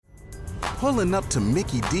Pulling up to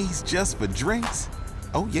Mickey D's just for drinks?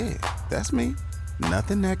 Oh yeah, that's me.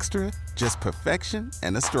 Nothing extra, just perfection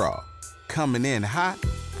and a straw. Coming in hot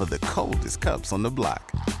for the coldest cups on the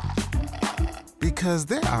block. Because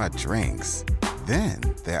there are drinks. Then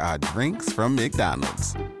there are drinks from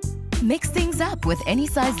McDonald's. Mix things up with any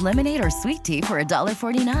size lemonade or sweet tea for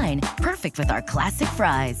 $1.49. Perfect with our classic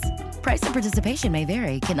fries. Price and participation may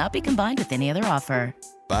vary. Cannot be combined with any other offer.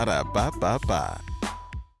 Ba-da-ba-ba-ba.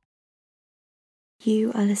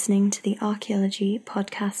 You are listening to the Archaeology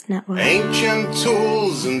Podcast Network. Ancient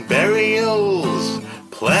tools and burials,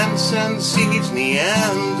 plants and seeds,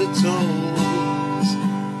 Neanderthals.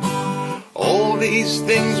 All these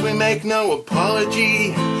things we make no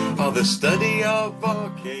apology are the study of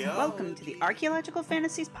archaeology. Welcome to the Archaeological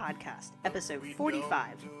Fantasies Podcast, episode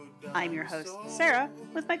 45. I'm your host, Sarah,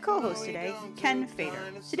 with my co-host today, Ken Fader.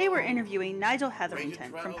 Today we're interviewing Nigel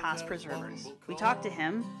Hetherington from Past Preservers. We talked to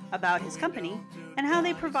him about his company and how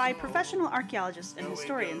they provide professional archaeologists and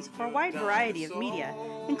historians for a wide variety of media,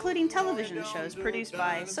 including television shows produced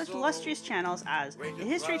by such illustrious channels as the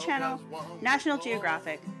History Channel, National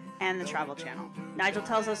Geographic, and the Travel Channel. Nigel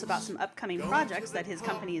tells us about some upcoming projects that his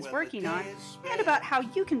company is working on and about how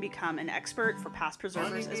you can become an expert for Past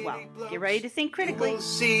Preservers as well. Get ready to think critically.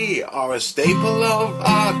 See, are a staple of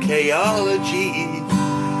archaeology,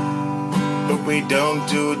 but we don't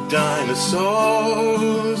do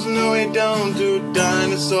dinosaurs. No, we don't do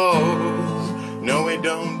dinosaurs. No, we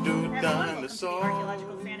don't do dinosaurs. Welcome to the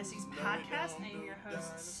Archaeological Fantasies Podcast. I am your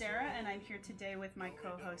host, Sarah, and I'm here today with my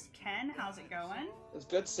co-host, Ken. How's it going? It's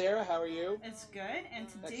good, Sarah. How are you? It's good. And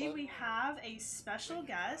today Excellent. we have a special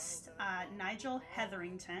guest, Nigel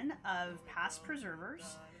Hetherington of Past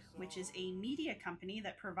Preservers, which is a media company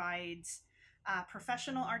that provides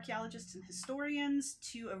professional archaeologists and historians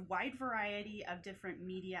to a wide variety of different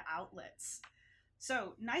media outlets.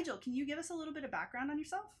 So, Nigel, can you give us a little bit of background on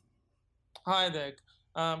yourself? Hi there.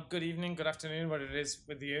 Good evening, good afternoon, what it is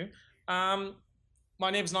with you. My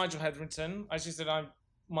name is Nigel Hetherington. As you said,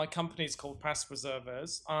 my company is called Past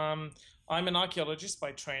Preservers. I'm an archaeologist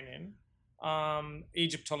by training.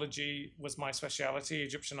 Egyptology was my speciality,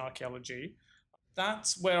 Egyptian archaeology.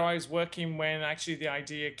 That's where I was working when actually the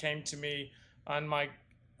idea came to me and my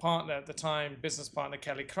partner at the time, business partner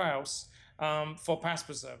Kelly Krause, for Past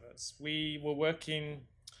Preservers. We were working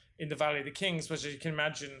in the Valley of the Kings, which, as you can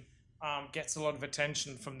imagine, gets a lot of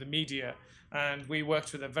attention from the media. And we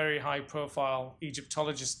worked with a very high-profile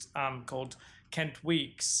Egyptologist called Kent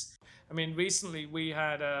Weeks. I mean, recently we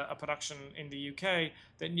had a production in the UK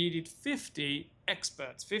that needed 50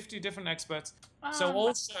 experts, 50 different experts. So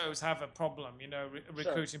all shows have a problem,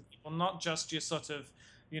 recruiting people, not just your sort of,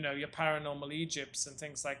 your paranormal Egypts and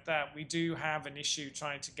things like that. We do have an issue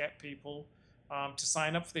trying to get people to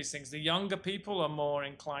sign up for these things. The younger people are more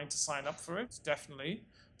inclined to sign up for it, definitely.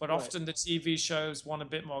 But often the TV shows want a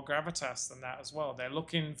bit more gravitas than that as well. They're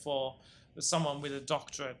looking for someone with a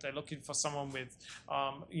doctorate. They're looking for someone with,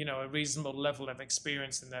 a reasonable level of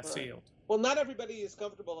experience in their field. Well, not everybody is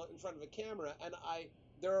comfortable in front of a camera, and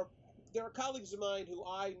there are colleagues of mine who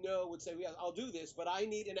I know would say, "Yeah, I'll do this, but I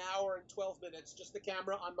need an hour and 12 minutes, just the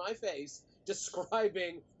camera on my face,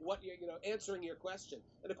 describing what answering your question."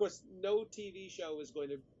 And of course, no TV show is going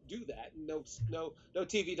to do that. No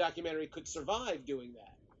TV documentary could survive doing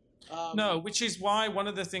that. No, which is why one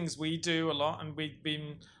of the things we do a lot, and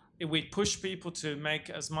we push people to make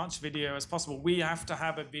as much video as possible. We have to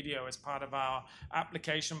have a video as part of our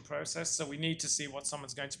application process, so we need to see what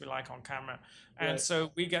someone's going to be like on camera. And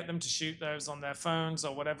so we get them to shoot those on their phones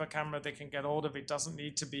or whatever camera they can get hold of. It doesn't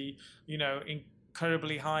need to be,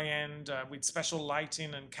 incredibly high-end with special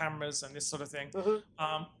lighting and cameras and this sort of thing.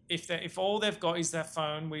 Mm-hmm. If all they've got is their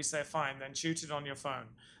phone, we say, fine, then shoot it on your phone.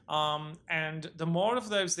 And the more of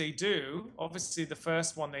those they do, obviously the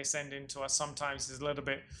first one they send in to us sometimes is a little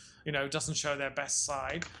bit, doesn't show their best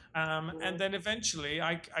side. And then eventually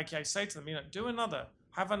I say to them, do another.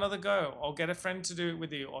 Have another go, or get a friend to do it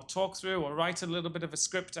with you, or talk through, or write a little bit of a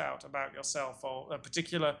script out about yourself, or a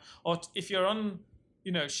particular, or if you're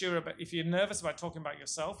sure about, if you're nervous about talking about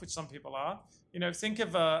yourself, which some people are, think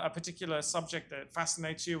of a particular subject that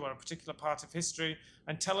fascinates you or a particular part of history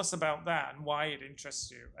and tell us about that and why it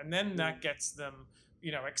interests you. And then that gets them,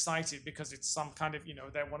 excited because it's some kind of,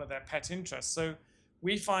 they're one of their pet interests. So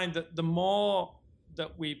we find that the more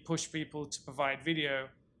that we push people to provide video,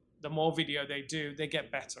 the more video they do, they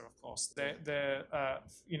get better, of course. They're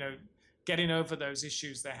getting over those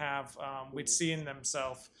issues they have with seeing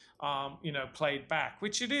themselves, played back,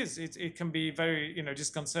 which it is. It can be very,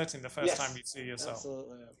 disconcerting the first time you see yourself.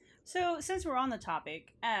 Absolutely. So since we're on the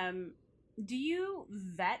topic, Do you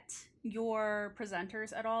vet your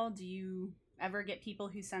presenters at all? Do you ever get people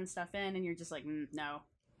who send stuff in and you're just like, no?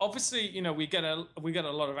 Obviously, we get a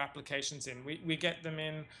lot of applications in. We get them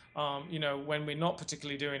in, when we're not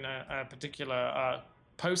particularly doing a particular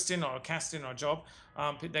posting or a casting or a job.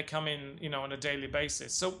 They come in, on a daily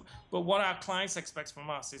basis. So, but what our clients expect from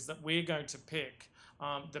us is that we're going to pick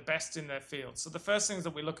the best in their field. So the first things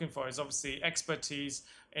that we're looking for is obviously expertise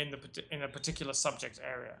in a particular subject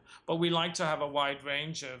area. But we like to have a wide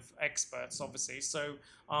range of experts, obviously. So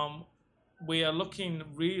we are looking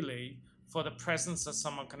really for the presence that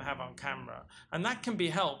someone can have on camera. And that can be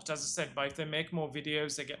helped, as I said, by if they make more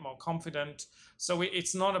videos, they get more confident. So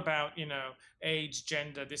it's not about, age,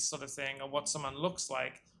 gender, this sort of thing, or what someone looks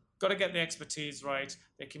like. Got to get the expertise right.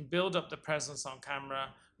 They can build up the presence on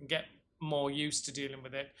camera and get more used to dealing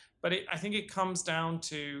with it. But I think it comes down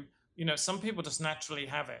to, some people just naturally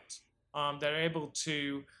have it. They're able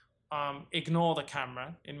to ignore the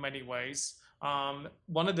camera in many ways.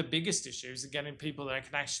 One of the biggest issues is getting people that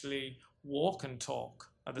can actually walk and talk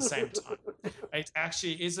at the same time. It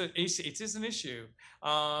actually is an issue.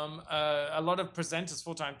 A lot of presenters,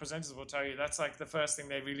 full-time presenters, will tell you that's like the first thing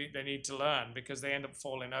they need to learn, because they end up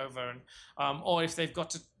falling over, and or if they've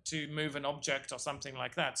got to move an object or something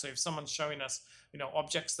like that. So if someone's showing us,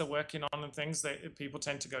 objects they're working on and things, people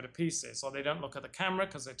tend to go to pieces, or they don't look at the camera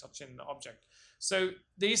because they're touching the object. So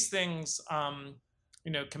these things, can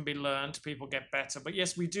be learned. People get better. But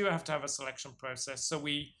yes, we do have to have a selection process. So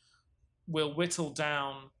we'll whittle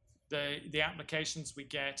down the applications we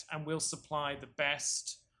get, and we'll supply the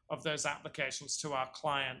best of those applications to our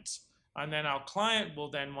client. And then our client will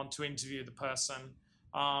then want to interview the person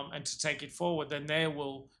and to take it forward. Then they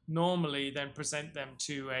will normally then present them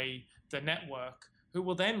to the network, who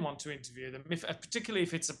will then want to interview them, particularly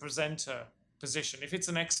if it's a presenter position. If it's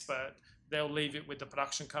an expert, they'll leave it with the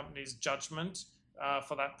production company's judgment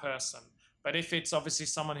for that person. But if it's obviously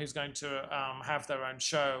someone who's going to have their own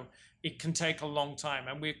show, it can take a long time.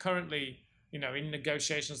 And we're currently, in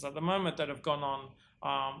negotiations at the moment that have gone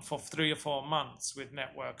on for 3 or 4 months with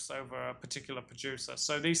networks over a particular producer.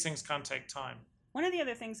 So these things can take time. One of the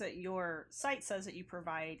other things that your site says that you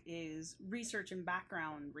provide is research and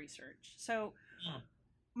background research. So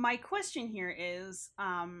my question here is,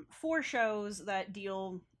 for shows that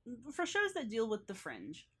deal with the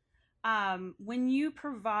fringe, when you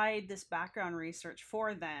provide this background research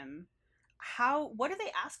for them, what are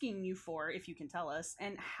they asking you for, if you can tell us,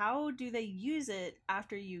 and how do they use it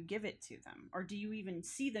after you give it to them? Or do you even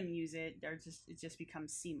see them use it, or it just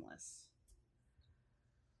becomes seamless?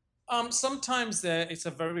 Sometimes it's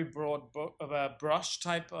a very broad brush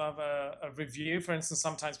type of a review. For instance,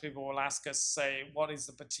 sometimes people will ask us, say, what is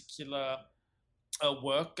the particular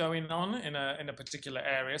work going on in a particular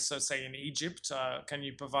area? So say in Egypt, can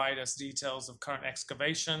you provide us details of current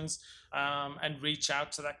excavations, and reach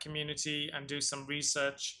out to that community and do some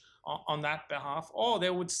research on that behalf? Or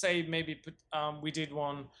they would say, maybe we did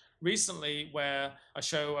one recently where a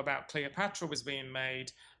show about Cleopatra was being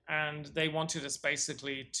made, and they wanted us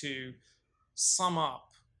basically to sum up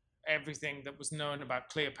everything that was known about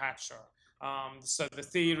Cleopatra. So the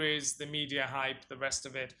theories, the media hype, the rest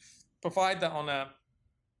of it, provide that on a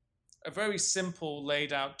very simple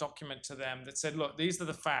laid out document to them that said, look, these are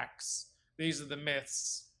the facts, these are the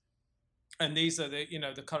myths, and these are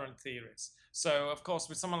the current theories. So of course,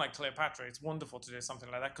 with someone like Cleopatra, it's wonderful to do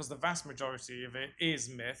something like that, because the vast majority of it is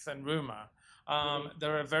myth and rumor.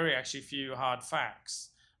 There are very actually few hard facts.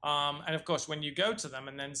 And of course, when you go to them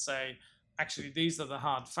and then say, actually, these are the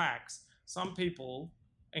hard facts, some people,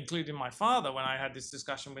 including my father, when I had this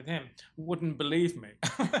discussion with him, wouldn't believe me.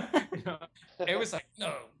 It was like,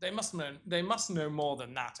 no, they must know more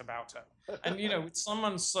than that about her. And with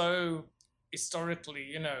someone so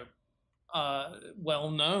historically, well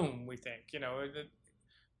known, we think,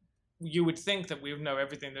 you would think that we would know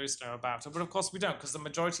everything there is to know about her, but of course we don't, because the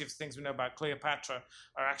majority of things we know about Cleopatra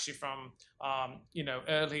are actually from,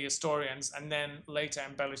 early historians, and then later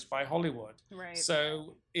embellished by Hollywood. Right.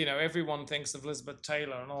 So, everyone thinks of Elizabeth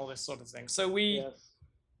Taylor and all this sort of thing. So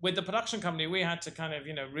with the production company, we had to kind of,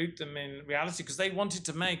 root them in reality, because they wanted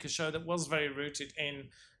to make a show that was very rooted in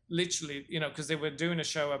literally, because they were doing a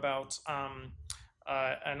show about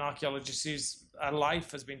an archaeologist whose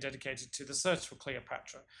life has been dedicated to the search for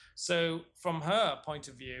Cleopatra. So from her point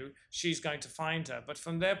of view, she's going to find her. But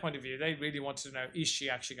from their point of view, they really wanted to know, is she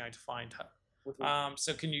actually going to find her? Mm-hmm.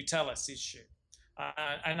 So can you tell us, is she?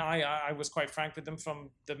 And I was quite frank with them from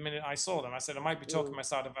the minute I saw them. I said, I might be talking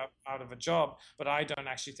myself out of a job, but I don't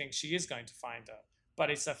actually think she is going to find her. But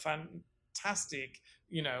it's a fantastic,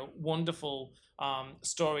 wonderful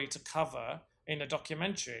story to cover. in a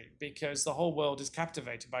documentary because the whole world is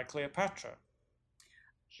captivated by Cleopatra.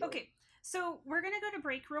 Sure. Okay, so we're going to go to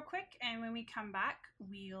break real quick, and when we come back,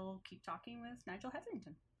 we'll keep talking with Nigel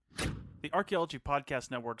Hetherington. The Archaeology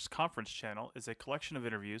Podcast Network's conference channel is a collection of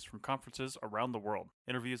interviews from conferences around the world.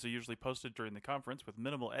 Interviews are usually posted during the conference with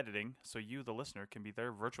minimal editing, so you, the listener, can be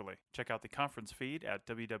there virtually. Check out the conference feed at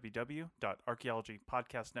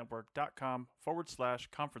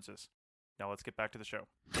www.archaeologypodcastnetwork.com/conferences. Now let's get back to the show.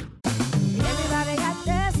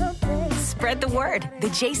 Spread the word. The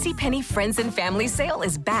JCPenney Friends and Family Sale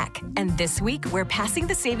is back. And this week, we're passing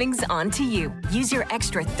the savings on to you. Use your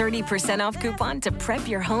extra 30% off coupon to prep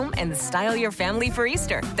your home and style your family for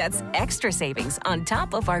Easter. That's extra savings on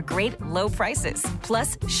top of our great low prices.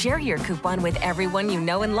 Plus, share your coupon with everyone you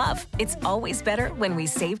know and love. It's always better when we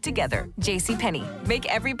save together. JCPenney. Make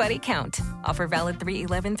everybody count. Offer valid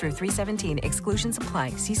 3/11 through 3/17. Exclusions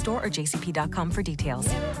apply. See store or jcp.com for details.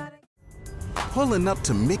 Pulling up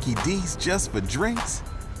to Mickey D's just for drinks?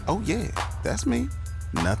 Oh yeah, that's me.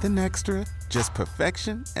 Nothing extra, just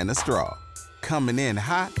perfection and a straw. Coming in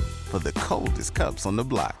hot for the coldest cups on the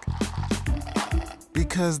block.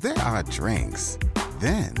 Because there are drinks.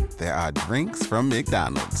 Then there are drinks from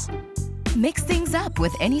McDonald's. Mix things up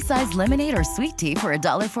with any size lemonade or sweet tea for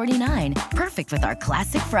 $1.49. Perfect with our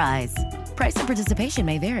classic fries. Price and participation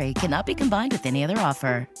may vary. Cannot be combined with any other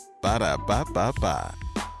offer. Ba-da-ba-ba-ba.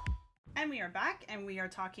 And we are back, and we are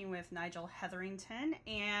talking with Nigel Hetherington,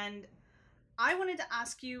 and I wanted to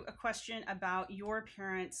ask you a question about your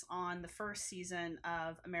appearance on the first season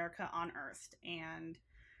of America Unearthed, and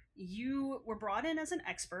you were brought in as an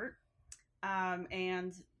expert,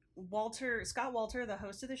 and Scott Walter, the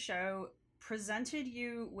host of the show, presented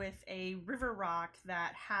you with a river rock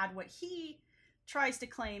that had what he tries to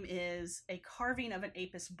claim is a carving of an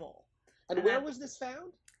Apis bull. And where was this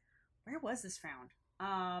found? Where was this found?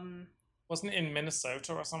 Wasn't it in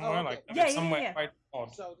Minnesota or somewhere? Oh, okay. Yeah, somewhere quite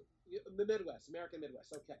odd. So the Midwest, American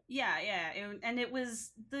Midwest. Okay. Yeah. And it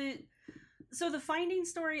was the finding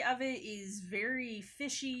story of it is very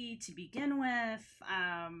fishy to begin with.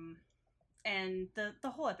 And the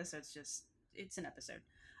whole episode's just, it's an episode.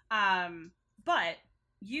 But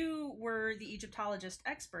you were the Egyptologist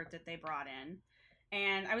expert that they brought in,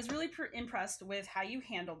 and I was really impressed with how you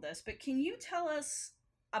handled this. But can you tell us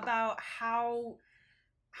about how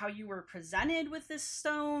you were presented with this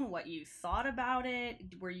stone, what you thought about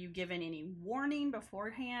it? Were you given any warning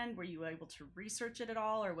beforehand? Were you able to research it at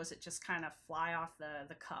all, or was it just kind of fly off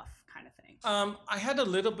the cuff kind of thing? I had a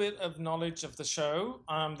little bit of knowledge of the show.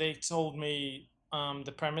 They told me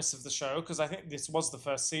the premise of the show, because I think this was the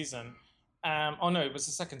first season. Oh no, it was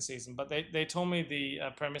the second season, but they told me the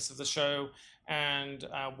premise of the show and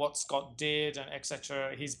what Scott did and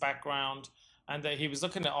etc., his background, and that he was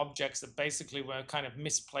looking at objects that basically were kind of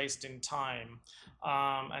misplaced in time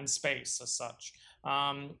and space as such.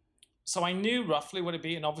 So I knew roughly what it'd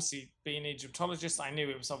be, and obviously being an Egyptologist, I knew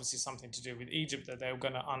it was obviously something to do with Egypt that they were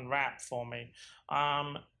going to unwrap for me.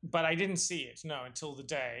 But I didn't see it, no, until the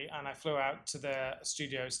day, and I flew out to their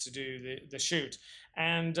studios to do the shoot.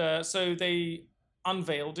 And so they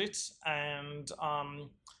unveiled it, and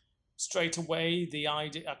straight away, the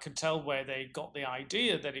idea, I could tell where they got the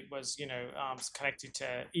idea that it was, connected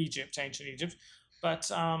to Egypt, ancient Egypt, but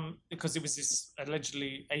because it was this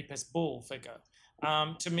allegedly Apis bull figure.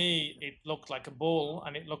 To me, it looked like a bull,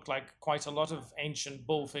 and it looked like quite a lot of ancient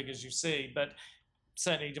bull figures you see, but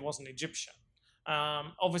certainly it wasn't Egyptian.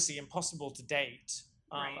 Obviously, impossible to date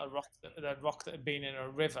Right. a rock that had been in a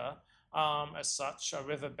river, as such, a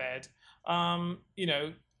riverbed.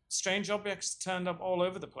 Strange objects turned up all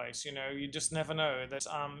over the place. You just never know that.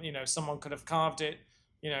 Someone could have carved it,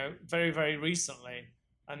 very, very recently,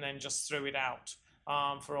 and then just threw it out,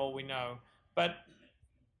 for all we know. But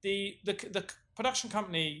the production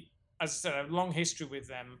company, as I said, I have a long history with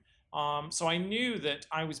them. So I knew that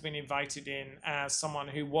I was being invited in as someone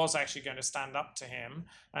who was actually going to stand up to him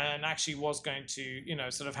and actually was going to,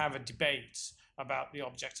 sort of have a debate about the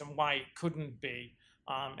object and why it couldn't be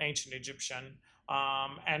ancient Egyptian,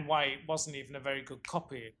 and why it wasn't even a very good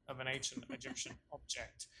copy of an ancient Egyptian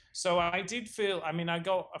object. So I did feel, I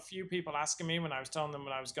got a few people asking me when I was telling them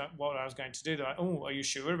what I was going to do. They're like, "Oh, are you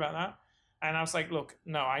sure about that?" And I was like, look,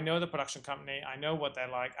 no, I know the production company. I know what they're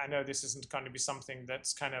like. I know this isn't going to be something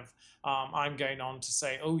that's kind of, I'm going on to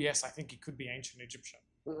say, oh, yes, I think it could be ancient Egyptian.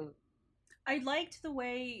 Mm-hmm. I liked the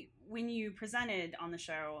way, when you presented on the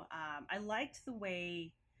show, I liked the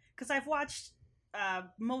way, because I've watched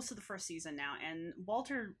most of the first season now, and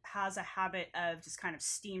Walter has a habit of just kind of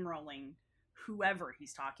steamrolling whoever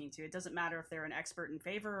he's talking to. It doesn't matter if they're an expert in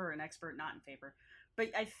favor or an expert not in favor.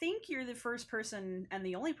 but I think you're the first person and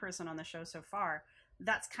the only person on the show so far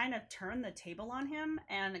that's kind of turned the table on him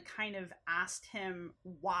and kind of asked him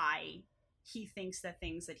why he thinks the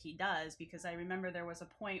things that he does. Because I remember there was a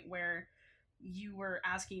point where you were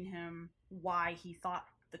asking him why he thought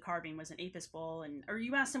the carving was an Apis bull, or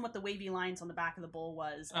you asked him what the wavy lines on the back of the bull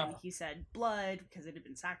was, and he said blood because it had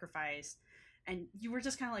been sacrificed. And you were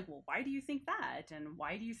just kind of like, well, why do you think that? And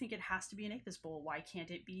why do you think it has to be an Apis bull? Why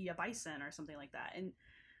can't it be a bison or something like that? And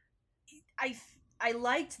I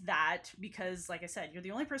liked that because, like I said, you're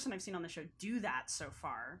the only person I've seen on the show do that so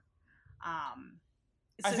far.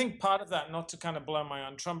 I think part of that, not to kind of blow my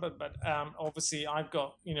own trumpet, but obviously I've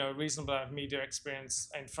got, a reasonable amount of media experience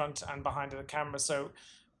in front and behind the camera. So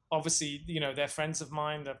obviously, they're friends of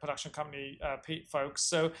mine, the production company folks.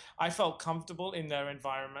 So I felt comfortable in their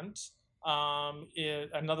environment.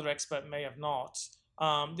 Another expert may have not.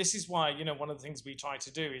 This is why, one of the things we try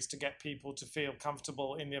to do is to get people to feel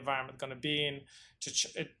comfortable in the environment they're going to be in,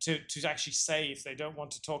 to actually say if they don't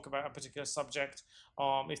want to talk about a particular subject,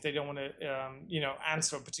 if they don't want to,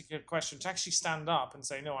 answer a particular question, to actually stand up and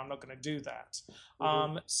say, no, I'm not going to do that.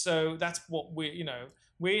 So that's what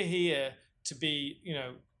we're here to be,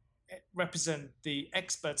 represent the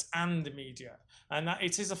experts and the media. And that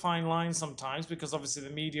it is a fine line sometimes, because obviously the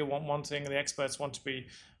media want one thing and the experts want to be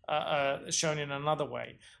shown in another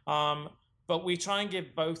way. But we try and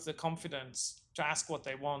give both the confidence to ask what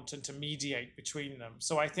they want and to mediate between them.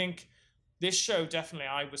 So I think this show, definitely,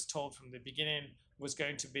 I was told from the beginning, was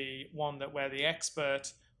going to be one where the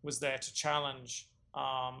expert was there to challenge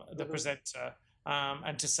the presenter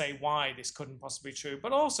and to say why this couldn't possibly be true,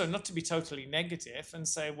 but also not to be totally negative and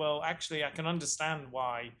say, well, actually, I can understand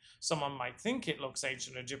why someone might think it looks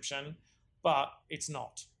ancient Egyptian, but it's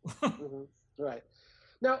not. Right.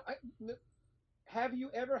 Now, have you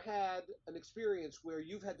ever had an experience where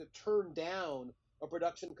you've had to turn down a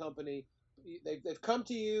production company? They've come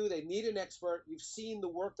to you, they need an expert, you've seen the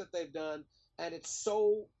work that they've done, and it's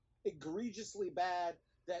so egregiously bad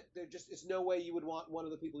that it's no way you would want one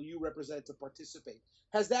of the people you represent to participate.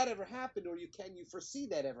 Has that ever happened, or can you foresee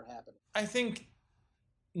that ever happening? I think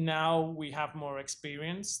now we have more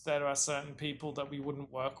experience. There are certain people that we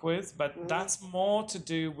wouldn't work with, but that's more to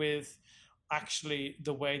do with actually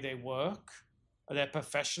the way they work, their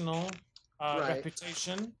professional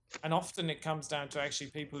reputation, and often it comes down to actually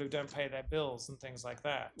people who don't pay their bills and things like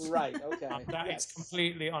that. Right. Okay. That is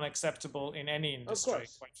completely unacceptable in any industry,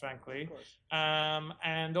 quite frankly.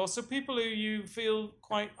 And also people who you feel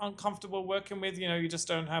quite uncomfortable working with. You just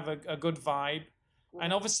don't have a good vibe.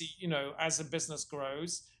 And obviously, as a business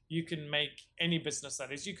grows, you can make any business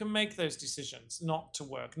that is. You can make those decisions not to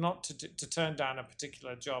work, not to turn down a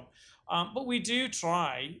particular job. But we do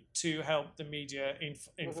try to help the media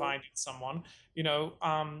in finding someone.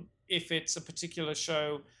 If it's a particular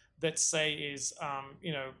show that, say, is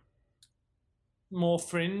more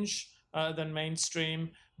fringe than mainstream,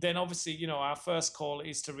 then obviously our first call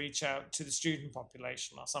is to reach out to the student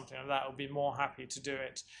population or something like that. We'll be more happy to do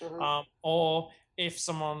it. Or if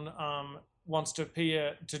someone wants to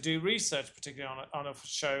appear to do research, particularly on a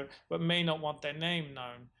show, but may not want their name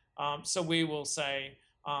known, so we will say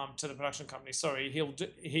to the production company, sorry,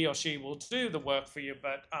 he or she will do the work for you,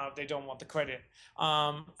 but they don't want the credit,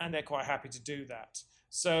 and they're quite happy to do that.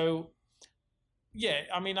 So yeah,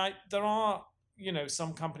 I mean, there are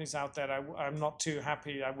some companies out there I'm not too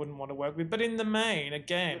happy, I wouldn't want to work with, but in the main,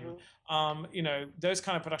 again, those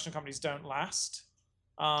kind of production companies don't last.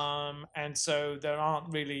 And so there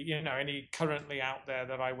aren't really, any currently out there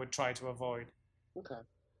that I would try to avoid. Okay,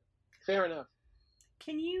 fair enough.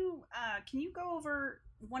 Can you go over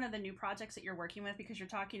one of the new projects that you're working with, because you're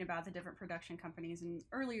talking about the different production companies, and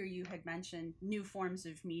earlier you had mentioned new forms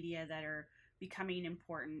of media that are becoming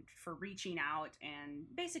important for reaching out and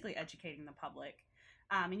basically educating the public.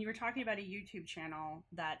 And you were talking about a YouTube channel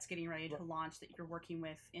that's getting ready to launch that you're working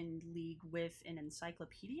with in league with an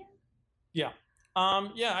encyclopedia? Yeah.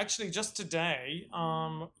 Actually, just today,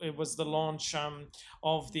 it was the launch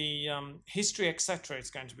of the History Etc.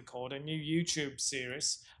 It's going to be called, a new YouTube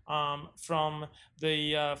series from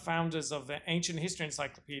the founders of the Ancient History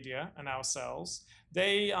Encyclopedia and ourselves.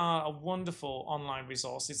 They are a wonderful online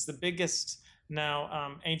resource. It's the biggest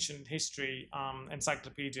now ancient history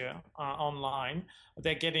encyclopedia online.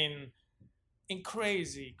 They're getting in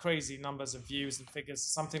crazy numbers of views and figures,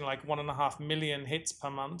 something like 1.5 million hits per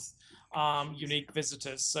month, unique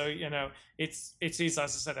visitors. So, it is, as I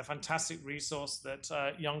said, a fantastic resource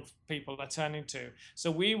that young people are turning to.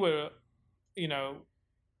 So we were,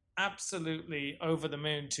 absolutely over the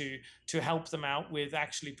moon to help them out with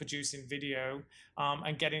actually producing video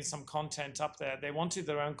and getting some content up there. They wanted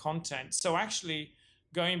their own content. So actually,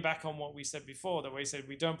 going back on what we said before, that we said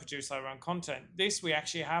we don't produce our own content. This, we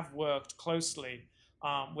actually have worked closely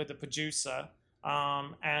with the producer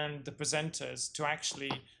and the presenters to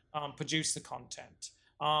actually produce the content.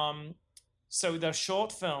 So they're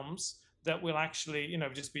short films that will actually,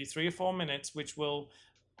 just be 3 or 4 minutes, which will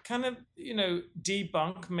kind of,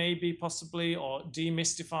 debunk maybe possibly, or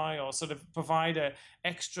demystify, or sort of provide a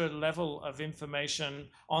extra level of information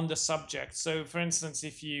on the subject. So for instance,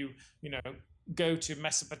 if you go to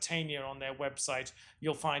Mesopotamia on their website,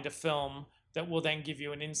 you'll find a film that will then give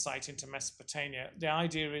you an insight into Mesopotamia. The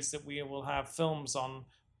idea is that we will have films on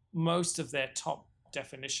most of their top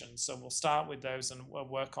definitions. So we'll start with those and we'll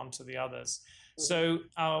work on to the others. Mm-hmm. So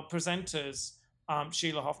our presenters,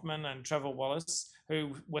 Sheila Hoffman and Trevor Wallace,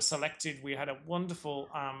 who were selected, we had a wonderful,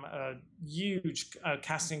 huge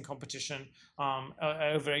casting competition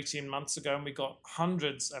over 18 months ago, and we got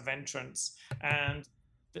hundreds of entrants. And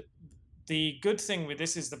the good thing with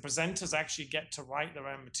this is the presenters actually get to write their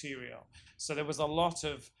own material. So there was a lot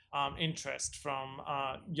of interest from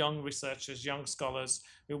young researchers, young scholars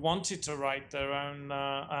who wanted to write their own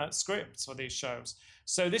scripts for these shows.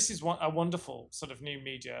 So this is a wonderful sort of new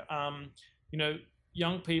media.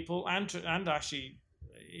 Young people and actually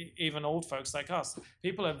even old folks like us,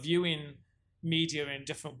 people are viewing media in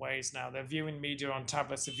different ways now. They're viewing media on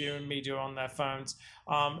tablets, they're viewing media on their phones,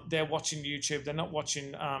 they're watching YouTube, they're not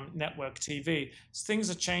watching network TV. So things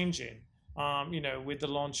are changing, with the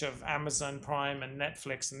launch of Amazon Prime and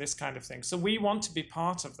Netflix and this kind of thing. So we want to be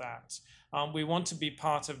part of that. We want to be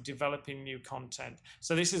part of developing new content.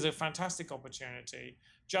 So this is a fantastic opportunity.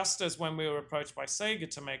 Just as when we were approached by Sega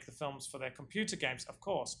to make the films for their computer games, of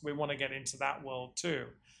course, we want to get into that world too.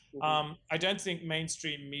 Mm-hmm. I don't think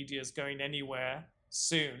mainstream media is going anywhere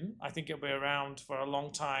soon. I think it'll be around for a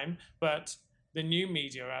long time, but the new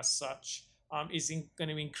media as such is going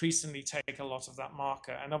to increasingly take a lot of that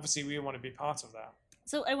marker. And obviously we want to be part of that.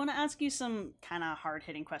 So I want to ask you some kind of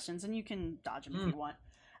hard-hitting questions, and you can dodge them if you want.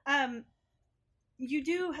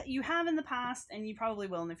 You have in the past, and you probably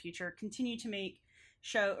will in the future, continue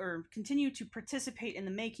to participate in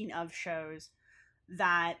the making of shows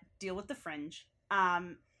that deal with the fringe. How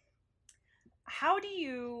do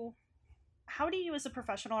you as a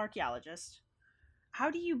professional archaeologist,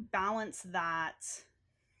 how do you balance that?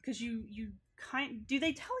 Because do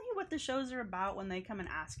they tell you what the shows are about when they come and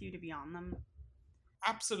ask you to be on them?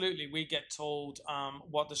 Absolutely. We get told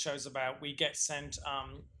what the show's about. We get sent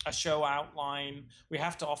a show outline. We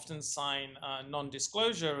have to often sign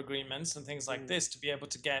non-disclosure agreements and things like this to be able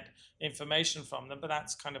to get information from them. But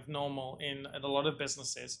that's kind of normal in a lot of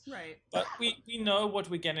businesses. Right. But we know what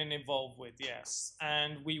we're getting involved with, yes.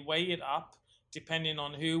 And we weigh it up depending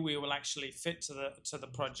on who we will actually fit to the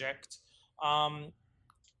project.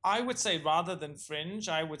 I would say rather than fringe,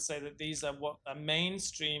 I would say that these are what are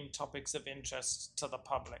mainstream topics of interest to the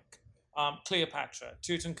public. Cleopatra,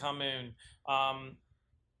 Tutankhamun,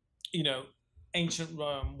 ancient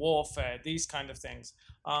Rome, warfare, these kind of things,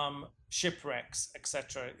 shipwrecks,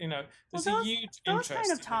 etc. There's a huge interest. Those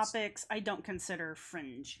kind of topics I don't consider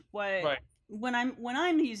fringe. Right. When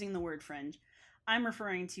I'm using the word fringe, I'm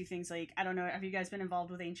referring to things like, I don't know, have you guys been involved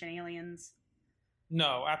with Ancient Aliens?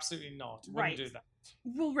 No, absolutely not. Wouldn't do that.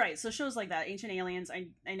 Well, right. So shows like that, Ancient Aliens,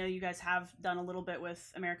 I know you guys have done a little bit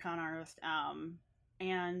with Americana Earth,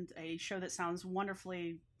 and a show that sounds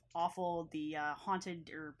wonderfully awful, the Haunted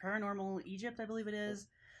or Paranormal Egypt, I believe it is.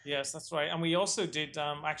 Yes, that's right. And we also did,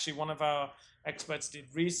 actually one of our experts did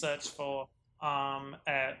research for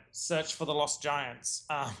Search for the Lost Giants.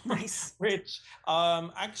 Nice. Which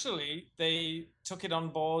actually they took it on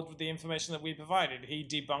board with the information that we provided. He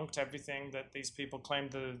debunked everything that these people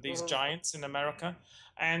claimed these giants in America,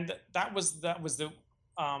 and that was the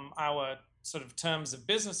our sort of terms of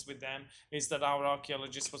business with them, is that our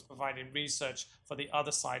archaeologist was providing research for the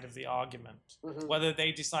other side of the argument. Mm-hmm. Whether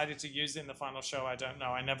they decided to use it in the final show, I don't know.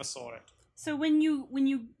 I never saw it. So when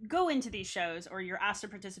you go into these shows, or you're asked to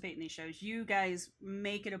participate in these shows, you guys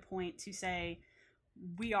make it a point to say,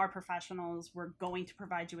 we are professionals, we're going to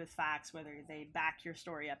provide you with facts, whether they back your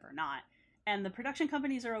story up or not. And the production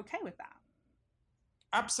companies are okay with that.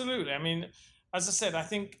 Absolutely. I mean, as I said, I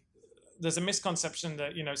think there's a misconception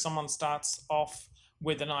that, someone starts off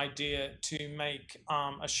with an idea to make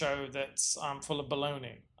a show that's full of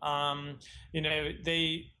baloney.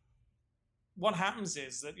 What happens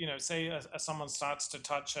is that, say someone starts to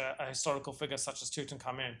touch a historical figure such as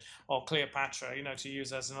Tutankhamun or Cleopatra, to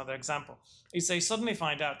use as another example, is they suddenly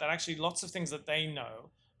find out that actually lots of things that they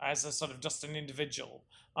know as a sort of just an individual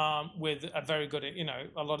with a very good,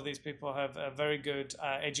 a lot of these people have a very good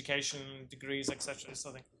education, degrees, etc.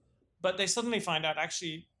 But they suddenly find out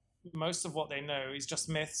actually most of what they know is just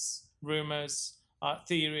myths, rumors,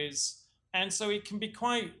 theories. And so it can be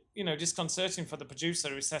quite, disconcerting for the producer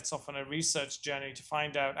who sets off on a research journey to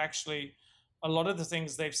find out actually a lot of the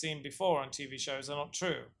things they've seen before on TV shows are not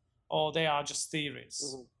true, or they are just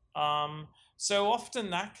theories. So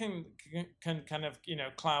often that can kind of,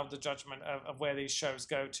 cloud the judgment of where these shows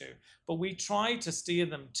go to. But we try to steer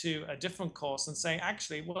them to a different course and say,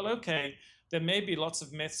 actually, well, okay, there may be lots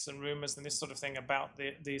of myths and rumors and this sort of thing about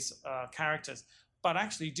these characters. But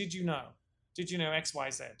actually, did you know X, Y,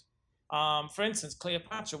 Z? For instance,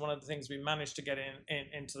 Cleopatra, one of the things we managed to get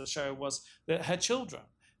into the show was that her children,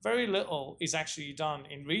 very little is actually done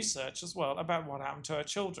in research as well about what happened to her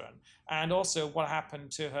children, and also what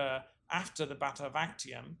happened to her after the Battle of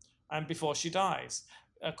Actium and before she dies.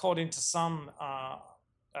 According to some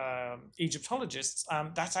Egyptologists,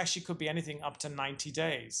 that actually could be anything up to 90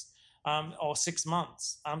 days or 6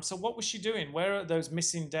 months. So what was she doing? Where are those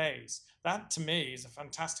missing days? That, to me, is a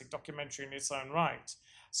fantastic documentary in its own right.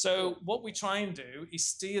 So what we try and do is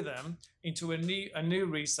steer them into a new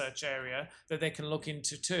research area that they can look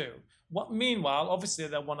into too. Meanwhile, obviously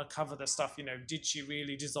they'll want to cover the stuff, did she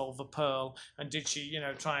really dissolve a pearl? And did she,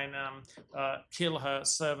 try and kill her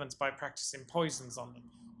servants by practicing poisons on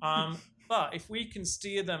them? But if we can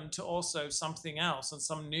steer them to also something else and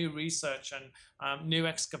some new research and new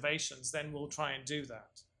excavations, then we'll try and do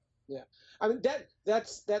that. Yeah, I mean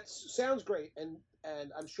that sounds great, and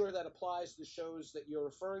I'm sure that applies to shows that you're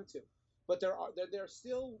referring to. But there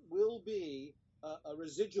still will be a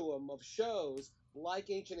residuum of shows like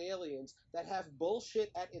Ancient Aliens that have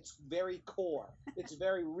bullshit at its very core. Its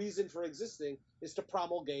very reason for existing is to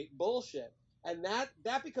promulgate bullshit. And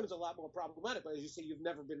that becomes a lot more problematic. But as you say, you've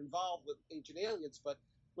never been involved with Ancient Aliens, but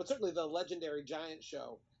certainly the legendary Giant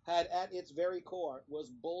show had at its very core was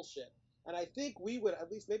bullshit. And I think we would,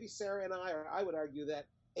 at least maybe Sarah and I would argue that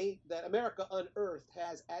America Unearthed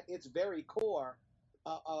has at its very core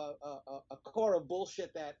a core of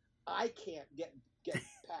bullshit that I can't get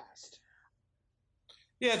past.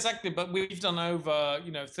 Yeah, exactly. But we've done over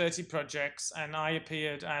 30 projects, and I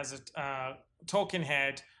appeared as a talking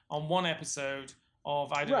head on one episode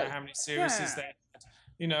of I don't know how many series is there.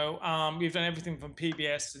 We've done everything from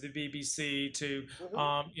PBS to the BBC to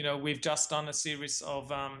we've just done a series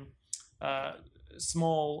of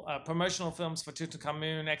small promotional films for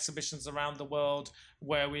Tutankhamun, exhibitions around the world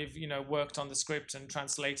where we've worked on the script and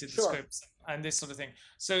translated the scripts and this sort of thing.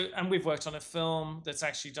 So, and we've worked on a film that's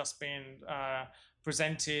actually just been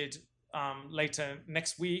presented later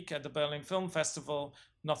next week at the Berlin Film Festival.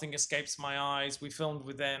 Nothing Escapes My Eyes. We filmed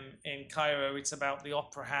with them in Cairo. It's about the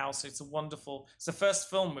Opera House. It's the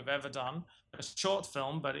first film we've ever done, a short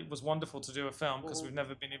film, but it was wonderful to do a film because we've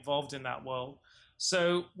never been involved in that world.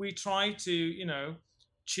 So we try to,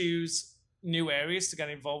 choose new areas to get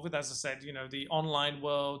involved with. As I said, the online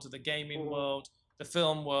world, the gaming world, the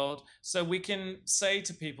film world. So we can say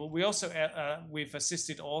to people, we also, we've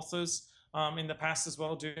assisted authors in the past as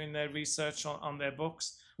well, doing their research on their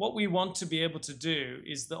books. What we want to be able to do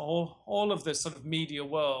is that all of the sort of media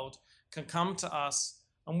world can come to us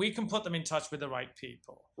and we can put them in touch with the right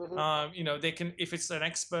people. They can, if it's an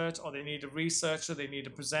expert or they need a researcher, they need a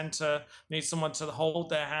presenter, need someone to hold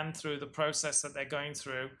their hand through the process that they're going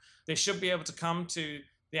through, they should be able to come to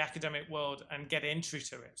the academic world and get entry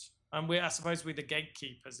to it. And I suppose we're the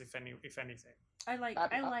gatekeepers, if anything. I like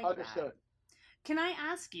that. Can I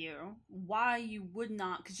ask you why you would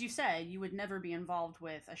not, because you said you would never be involved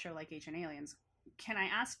with a show like Ancient Aliens. Can I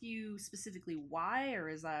ask you specifically why, or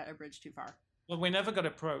is that a bridge too far? Well, we never got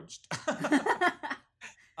approached.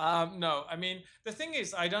 No, I mean, the thing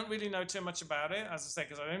is, I don't really know too much about it, as I say,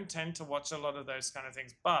 because I don't tend to watch a lot of those kind of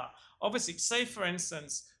things. But obviously, say, for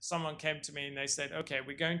instance, someone came to me and they said, okay,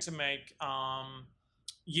 we're going to make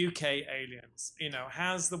UK aliens.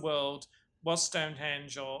 Has the world... was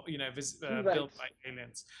Stonehenge or, built by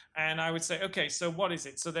aliens? And I would say, okay, so what is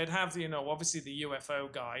it? So they'd have, obviously the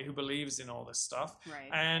UFO guy who believes in all this stuff. Right.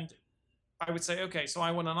 And I would say, okay, so I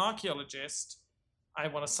want an archaeologist, I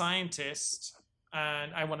want a scientist,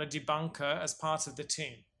 and I want a debunker as part of the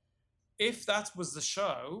team. If that was the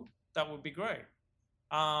show, that would be great.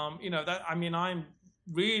 I'm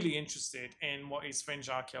really interested in what is fringe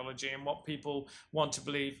archaeology and what people want to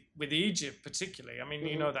believe with Egypt particularly. I mean,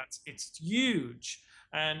 it's huge.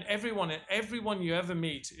 And everyone you ever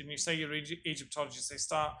meet, and you say you're Egyptologist, they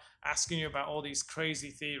start asking you about all these crazy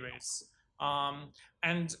theories.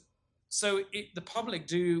 And so the public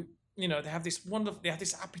do, they have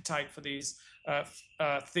this appetite for these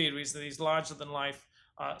theories, these larger than life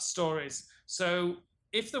stories. So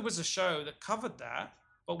if there was a show that covered that,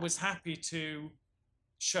 but was happy to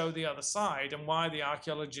show the other side and why the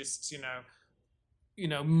archaeologists,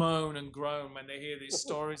 moan and groan when they hear these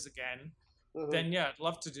stories again, then yeah, I'd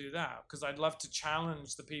love to do that, because I'd love to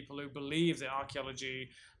challenge the people who believe that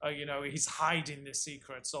archaeology, he's hiding the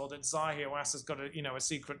secrets, or that Zahi Hawass has got a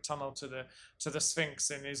secret tunnel to the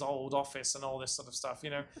Sphinx in his old office and all this sort of stuff.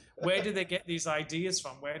 Where do they get these ideas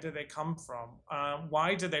from? Where do they come from?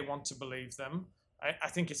 Why do they want to believe them? I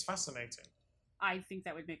think it's fascinating. I think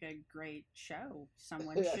that would make a great show.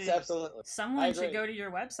 Someone yes, absolutely. Someone should go to your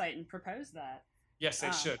website and propose that. Yes,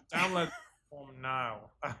 they should. Download the form now.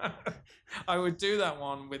 I would do that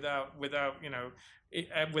one without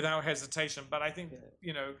hesitation. But I think,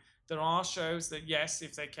 there are shows that, yes,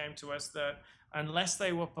 if they came to us, that unless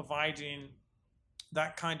they were providing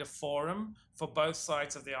that kind of forum for both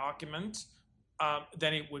sides of the argument,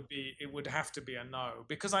 then it would have to be a no,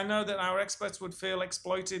 because I know that our experts would feel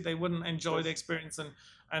exploited. They wouldn't enjoy the experience,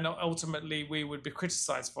 and ultimately we would be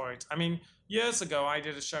criticized for it. I mean, years ago, I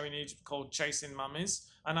did a show in Egypt called Chasing Mummies,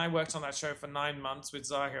 and I worked on that show for 9 months with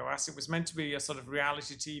Zahi Hawass. It was meant to be a sort of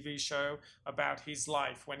reality TV show about his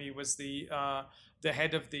life when he was the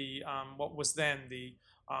head of the what was then the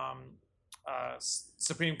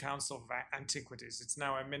Supreme Council of Antiquities. It's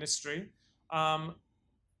now a ministry.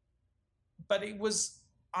 But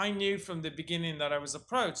I knew from the beginning that I was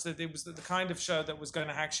approached that it was the kind of show that was going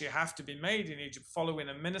to actually have to be made in Egypt following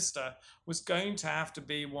a minister was going to have to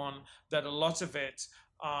be one that a lot of it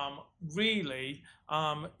really,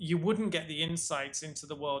 you wouldn't get the insights into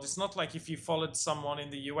the world. It's not like if you followed someone in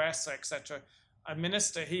the US, etc. A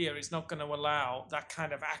minister here is not going to allow that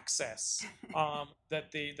kind of access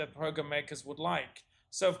that the program makers would like.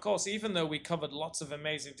 So, of course, even though we covered lots of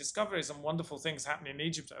amazing discoveries and wonderful things happening in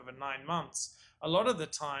Egypt over 9 months, a lot of the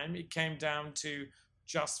time it came down to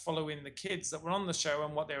just following the kids that were on the show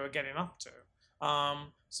and what they were getting up to.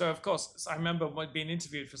 So, of course, I remember being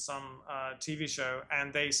interviewed for some TV show,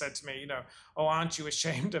 and they said to me, oh, aren't you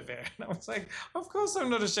ashamed of it? And I was like, of course I'm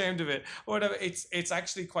not ashamed of it. Or whatever. It's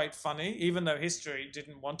actually quite funny, even though history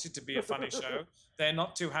didn't want it to be a funny show. They're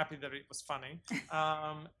not too happy that it was funny.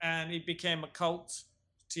 And it became a cult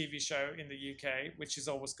TV show in the UK, which is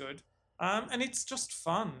always good. And it's just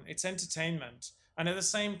fun. It's entertainment. And at the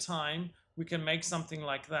same time, we can make something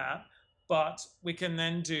like that, but we can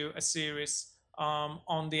then do a series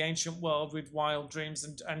on the ancient world with Wild Dreams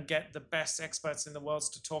and get the best experts in the world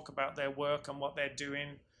to talk about their work and what they're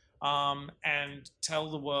doing, and tell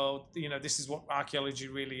the world, this is what archaeology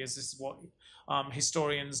really is. This is what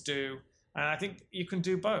historians do. And I think you can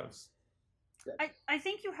do both. I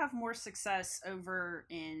think you have more success over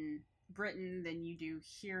in Britain than you do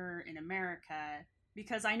here in America,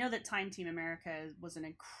 because I know that Time Team America was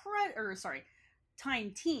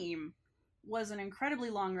Time Team was an incredibly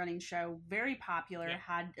long-running show, very popular,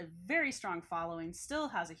 had a very strong following, still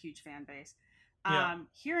has a huge fan base.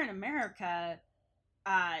 Here in America,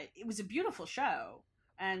 it was a beautiful show,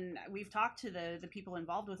 and we've talked to the people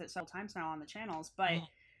involved with it several times now on the channels, but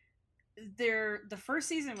the first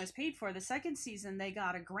season was paid for. The second season they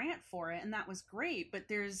got a grant for it, and that was great, but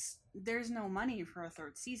there's no money for a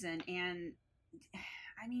third season. And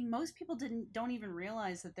I mean, most people don't even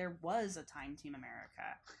realize that there was a Time Team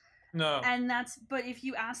America. No. But if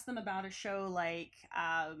you ask them about a show like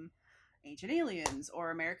Ancient Aliens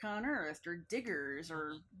or America Unearthed or Diggers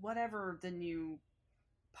or whatever the new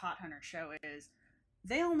Pot Hunter show is,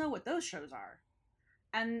 they all know what those shows are.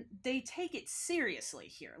 And they take it seriously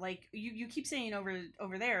here. Like, you keep saying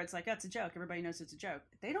over there, it's like, that's a joke. Everybody knows it's a joke.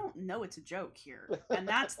 They don't know it's a joke here. And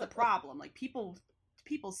that's the problem. Like, people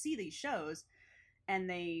see these shows, and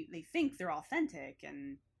they think they're authentic,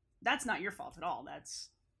 and that's not your fault at all. That's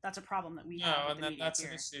a problem that we have with the media that's here.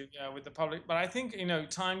 an issue, with the public. But I think,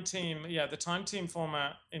 Time Team, the Time Team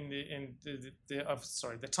format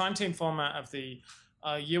the Time Team format of the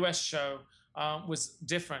US show was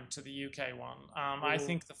different to the UK one. I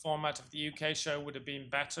think the format of the UK show would have been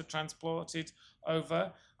better transported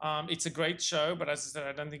over. It's a great show, but as I said,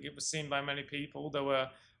 I don't think it was seen by many people. There were,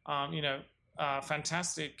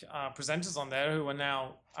 fantastic presenters on there who are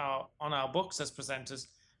now on our books as presenters.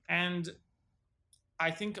 And I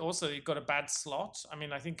think also it got a bad slot. I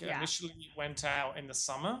mean, I think initially it went out in the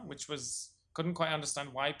summer, which couldn't quite understand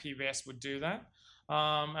why PBS would do that.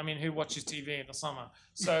 I mean, who watches TV in the summer?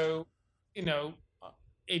 So,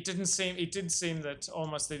 it did seem that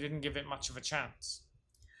almost they didn't give it much of a chance.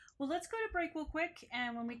 Well, let's go to break real quick,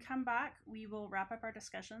 and when we come back, we will wrap up our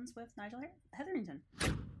discussions with Nigel Hetherington.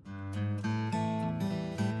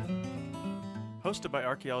 Hosted by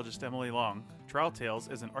archaeologist Emily Long, Trial Tales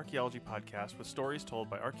is an archaeology podcast with stories told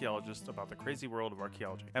by archaeologists about the crazy world of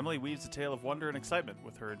archaeology. Emily weaves a tale of wonder and excitement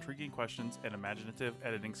with her intriguing questions and imaginative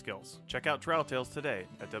editing skills. Check out Trial Tales today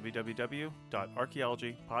at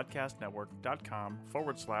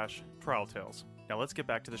www.archaeologypodcastnetwork.com/Trial Tales. Now let's get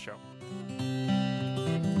back to the show.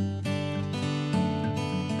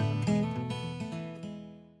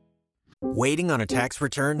 Waiting on a tax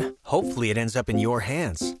return? Hopefully it ends up in your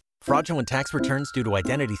hands. Fraudulent tax returns due to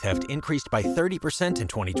identity theft increased by 30% in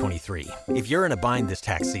 2023. If you're in a bind this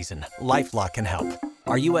tax season, LifeLock can help.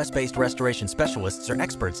 Our U.S.-based restoration specialists are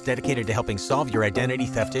experts dedicated to helping solve your identity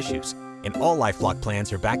theft issues. And all LifeLock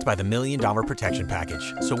plans are backed by the $1 Million Protection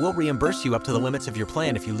Package. So we'll reimburse you up to the limits of your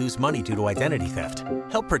plan if you lose money due to identity theft.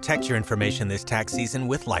 Help protect your information this tax season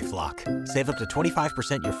with LifeLock. Save up to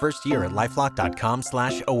 25% your first year at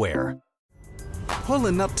LifeLock.com/aware.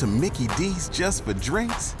 Pulling up to Mickey D's just for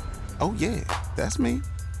drinks? Oh yeah, that's me.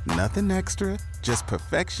 Nothing extra, just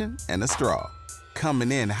perfection and a straw.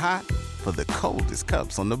 Coming in hot for the coldest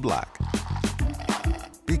cups on the block.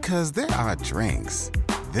 Because there are drinks.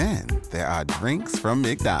 Then there are drinks from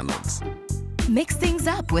McDonald's. Mix things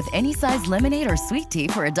up with any size lemonade or sweet tea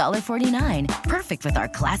for $1.49. Perfect with our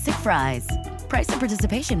classic fries. Price and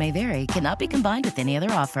participation may vary. Cannot be combined with any other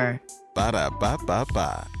offer.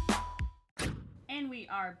 Ba-da-ba-ba-ba. And we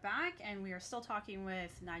are back, and we are still talking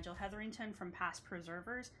with Nigel Hetherington from Past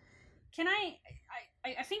Preservers. Can I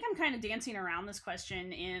think I'm kind of dancing around this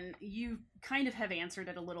question, and you kind of have answered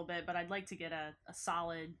it a little bit, but I'd like to get a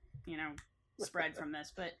solid, spread from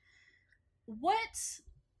this. But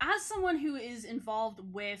as someone who is involved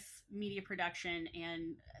with media production,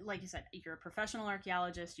 and like you said, you're a professional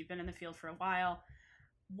archaeologist, you've been in the field for a while,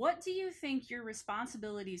 what do you think your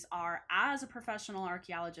responsibilities are as a professional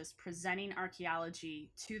archaeologist presenting archaeology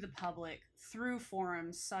to the public through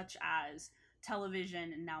forums such as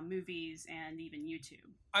television and now movies and even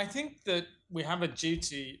YouTube? I think that we have a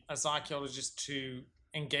duty as archaeologists to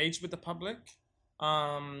engage with the public,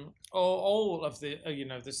 all of the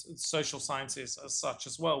the social sciences as such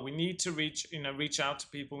as well. We need to reach out to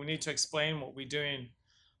people. We need to explain what we're doing.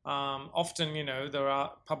 Often, there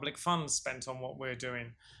are public funds spent on what we're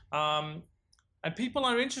doing. And people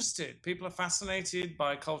are interested. People are fascinated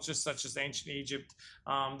by cultures such as ancient Egypt.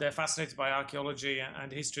 They're fascinated by archaeology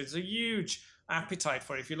and history. There's a huge appetite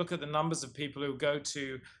for it. If you look at the numbers of people who go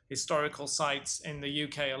to historical sites in the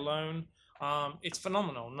UK alone, it's a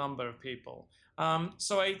phenomenal number of people.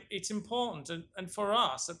 So it's important. And for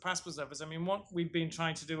us at Past Preservers, what we've been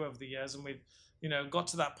trying to do over the years, and we've got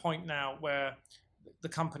to that point now where the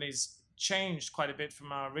company's changed quite a bit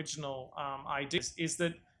from our original ideas, is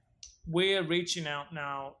that we're reaching out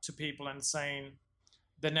now to people and saying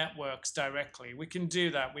the networks directly. We can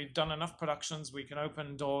do that. We've done enough productions. We can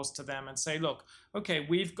open doors to them and say, look, okay,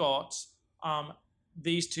 we've got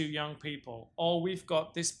these two young people, or we've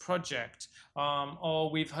got this project,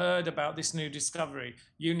 or we've heard about this new discovery.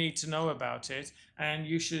 You need to know about it, and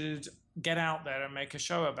you should get out there and make a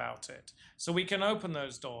show about it. So we can open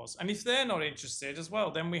those doors. And if they're not interested as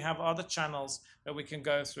well, then we have other channels that we can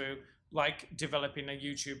go through, like developing a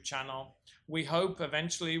YouTube channel. We hope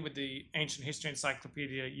eventually with the Ancient History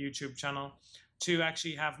Encyclopedia YouTube channel to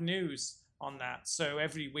actually have news on that. So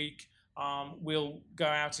every week we'll go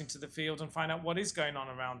out into the field and find out what is going on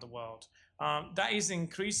around the world. That is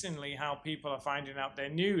increasingly how people are finding out their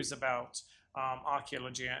news about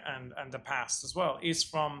archaeology and the past as well, is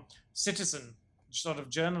from citizen sort of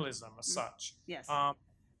journalism as such. Yes.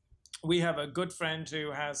 We have a good friend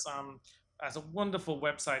who has a wonderful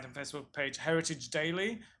website and Facebook page, Heritage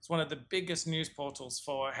Daily. It's one of the biggest news portals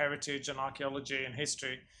for heritage and archaeology and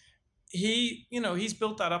history. He's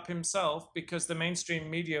built that up himself because the mainstream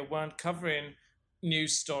media weren't covering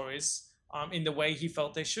news stories in the way he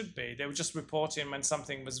felt they should be. They were just reporting when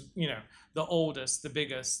something was, the oldest, the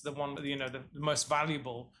biggest, the one, the most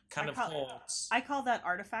valuable kind of thoughts. I call that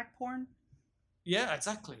artifact porn. Yeah,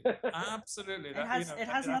 exactly. Absolutely. It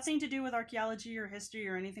has nothing to do with archaeology or history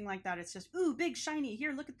or anything like that. It's just, ooh, big, shiny,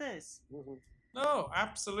 here, look at this. Mm-hmm. No,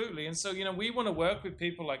 absolutely. And so, we want to work with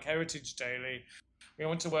people like Heritage Daily. We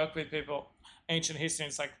want to work with people, Ancient History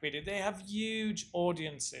Encyclopedia. They have huge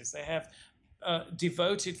audiences. They have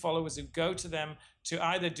devoted followers who go to them to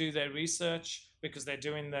either do their research because they're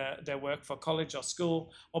doing their work for college or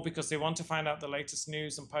school, or because they want to find out the latest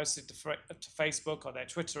news and post it to Facebook or their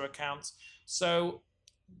Twitter accounts. So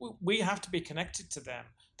we have to be connected to them.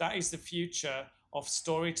 That is the future of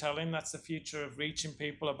storytelling. That's the future of reaching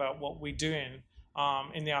people about what we're doing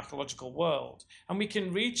in the archaeological world. And we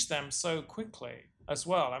can reach them so quickly as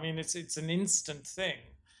well. It's an instant thing.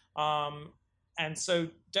 And so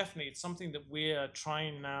definitely it's something that we're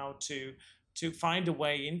trying now to to find a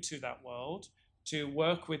way into that world, to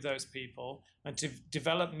work with those people, and to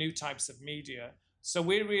develop new types of media. So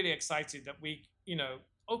we're really excited that we,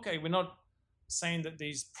 okay, we're not saying that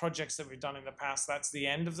these projects that we've done in the past, that's the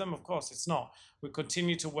end of them. Of course, it's not. We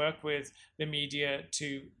continue to work with the media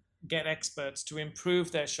to get experts to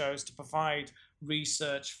improve their shows, to provide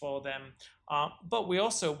research for them. But we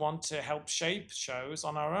also want to help shape shows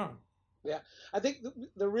on our own. Yeah, I think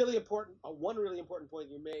the really important, one really important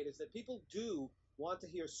point you made is that people do want to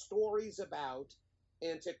hear stories about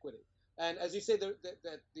antiquity. And as you say, that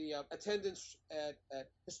the attendance at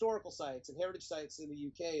historical sites and heritage sites in the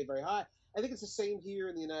UK is very high. I think it's the same here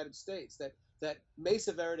in the United States, that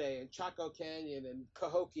Mesa Verde and Chaco Canyon and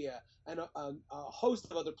Cahokia and a host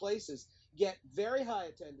of other places get very high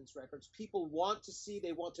attendance records. People want to see,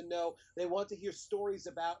 they want to know, they want to hear stories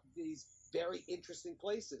about these very interesting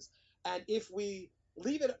places. And if we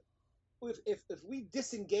leave it, if we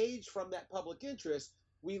disengage from that public interest,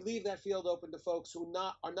 we leave that field open to folks who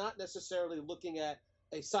are not necessarily looking at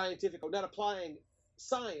a scientific, or not applying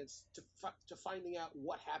science to finding out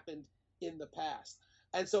what happened in the past.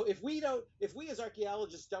 And so if we as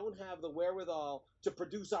archaeologists don't have the wherewithal to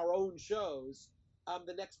produce our own shows,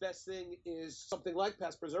 the next best thing is something like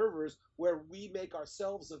Past Preservers, where we make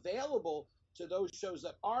ourselves available to those shows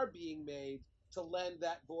that are being made, to lend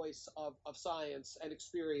that voice of science and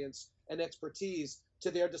experience and expertise to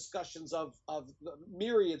their discussions of the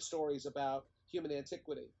myriad stories about human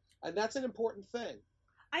antiquity. And that's an important thing.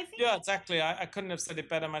 I think. Yeah, exactly. I couldn't have said it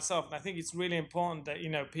better myself. And I think it's really important that,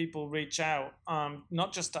 people reach out,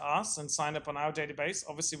 not just to us and sign up on our database.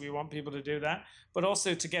 Obviously, we want people to do that, but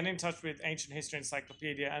also to get in touch with Ancient History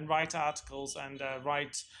Encyclopedia and write articles and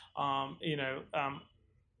write,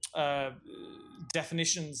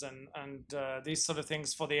 definitions and these sort of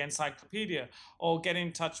things for the encyclopedia, or get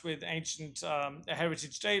in touch with Ancient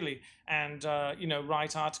Heritage Daily and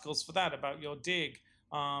write articles for that about your dig,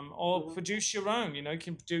 or produce your own. You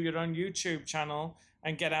can do your own YouTube channel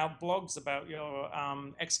and get out blogs about your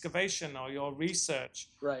excavation or your research.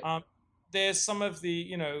 Right. There's some of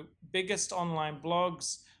the biggest online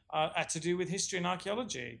blogs are to do with history and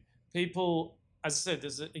archaeology. People, as I said,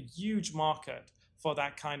 there's a huge market for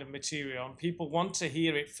that kind of material, and people want to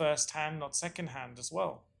hear it firsthand, not secondhand as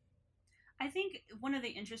well. I think one of the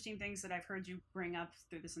interesting things that I've heard you bring up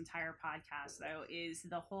through this entire podcast, though, is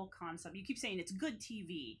the whole concept. You keep saying it's good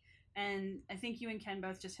TV, and I think you and Ken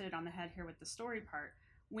both just hit it on the head here with the story part.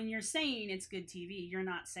 When you're saying it's good TV, you're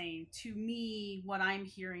not saying, to me, what I'm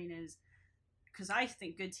hearing is, because I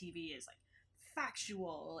think good TV is like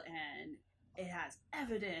factual and it has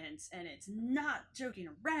evidence and it's not joking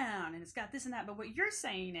around and it's got this and that. But what you're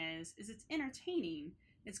saying is it's entertaining.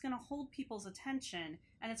 It's going to hold people's attention,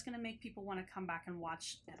 and it's going to make people want to come back and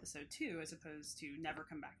watch episode 2 as opposed to never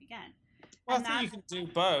come back again. Well, I think you can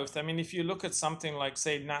do both. I mean, if you look at something like,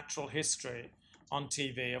 say, Natural History on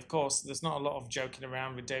TV, of course, there's not a lot of joking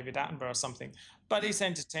around with David Attenborough or something, but it's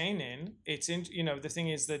entertaining. The thing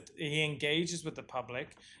is that he engages with the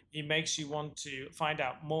public. He makes you want to find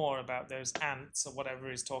out more about those ants or whatever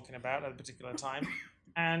he's talking about at a particular time.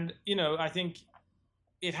 And, I think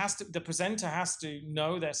the presenter has to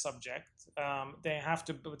know their subject. They have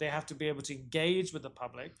to be able to engage with the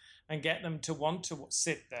public and get them to want to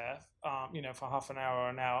sit there, for half an hour or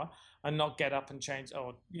an hour, and not get up and change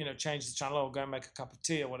the channel or go and make a cup of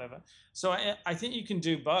tea or whatever. So I think you can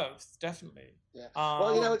do both, definitely. Yeah.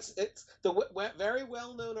 Well, it's the very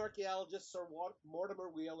well-known archaeologist Sir Mortimer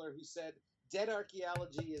Wheeler, who said, "Dead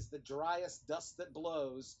archaeology is the driest dust that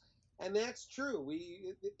blows." And that's true.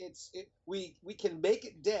 We can make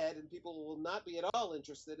it dead, and people will not be at all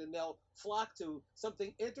interested, and they'll flock to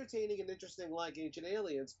something entertaining and interesting like Ancient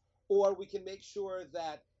Aliens. Or we can make sure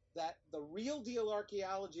that the real deal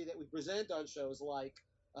archaeology that we present on shows like,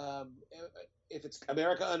 if it's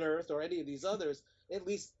America Unearthed or any of these others, at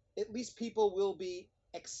least people will be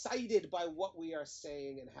excited by what we are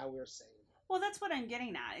saying and how we're saying. Well, that's what I'm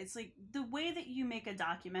getting at. It's like the way that you make a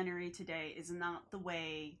documentary today is not the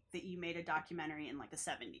way that you made a documentary in like the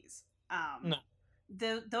 70s. No.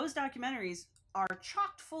 Those documentaries are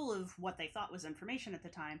chock full of what they thought was information at the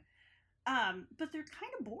time, but they're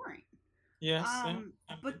kind of boring. Yes.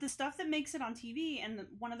 But the stuff that makes it on TV, and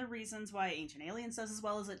one of the reasons why Ancient Aliens does as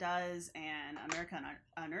well as it does, and America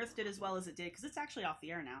Unearthed did as well as it did, because it's actually off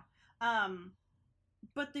the air now.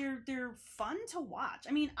 But they're fun to watch.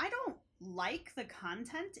 I mean, I don't like the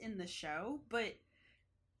content in the show,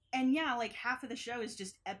 and like half of the show is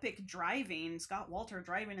just epic driving, Scott Walter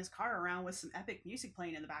driving his car around with some epic music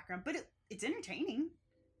playing in the background, but it's entertaining.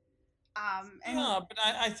 Yeah, but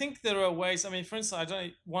I think there are ways. I mean, for instance, I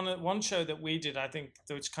don't one show that we did, I think,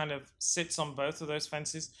 which kind of sits on both of those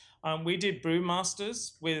fences. We did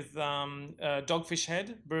Brewmasters with Dogfish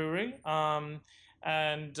Head Brewery,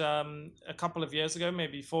 and a couple of years ago,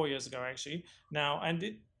 maybe 4 years ago, actually. Now, and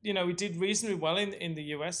it, we did reasonably well in the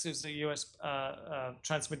US. It was a US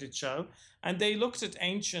transmitted show, and they looked at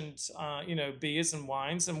ancient, beers and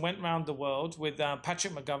wines, and went around the world with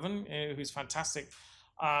Patrick McGovern, who's fantastic.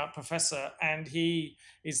 Professor, and he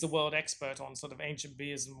is the world expert on sort of ancient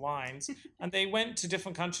beers and wines. And they went to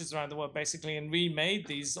different countries around the world basically and remade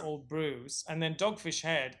these old brews. And then Dogfish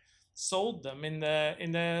Head sold them in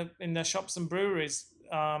the shops and breweries.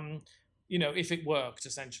 If it worked,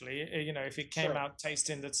 essentially, if it came out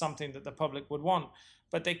tasting that's something that the public would want.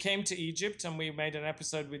 But they came to Egypt, and we made an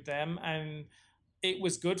episode with them, and it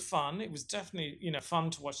was good fun. It was definitely,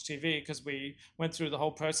 fun to watch TV because we went through the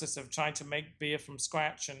whole process of trying to make beer from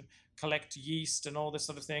scratch and collect yeast and all this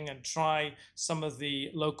sort of thing, and try some of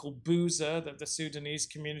the local boozer that the Sudanese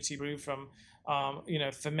community brew from,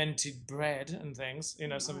 fermented bread and things,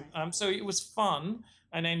 so it was fun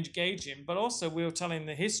and engaging, but also we were telling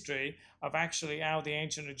the history of actually how the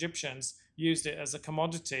ancient Egyptians used it as a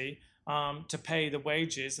commodity to pay the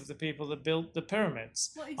wages of the people that built the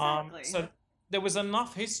pyramids. Well, exactly. So there was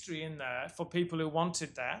enough history in there for people who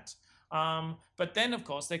wanted that. But then, of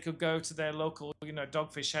course, they could go to their local,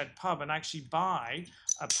 Dogfish Head pub and actually buy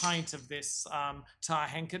a pint of this Tar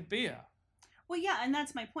Henkert beer. Well, yeah, and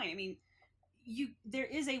that's my point. I mean, there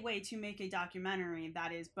is a way to make a documentary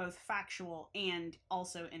that is both factual and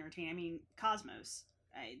also entertaining. I mean, Cosmos,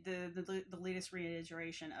 the latest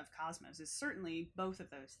reiteration of Cosmos is certainly both of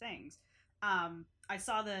those things. I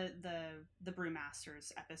saw the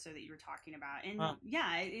Brewmasters episode that you were talking about, and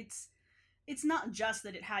yeah, it's not just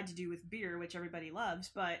that it had to do with beer, which everybody loves,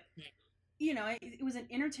 but it was an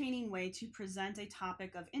entertaining way to present a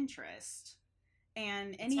topic of interest,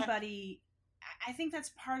 and anybody. I think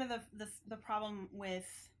that's part of the problem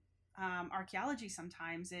with archaeology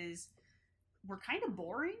sometimes is we're kind of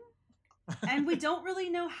boring. And we don't really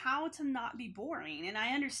know how to not be boring. And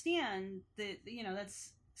I understand that,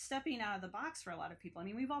 that's stepping out of the box for a lot of people. I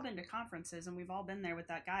mean, we've all been to conferences and we've all been there with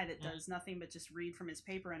that guy that does nothing but just read from his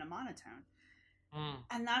paper in a monotone.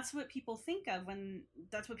 And that's what people think of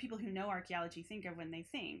that's what people who know archaeology think of when they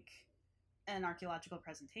think an archaeological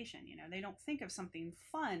presentation. They don't think of something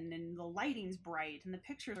fun and the lighting's bright and the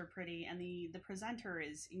pictures are pretty and the presenter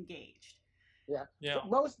is engaged. Yeah.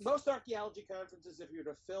 Most archaeology conferences, if you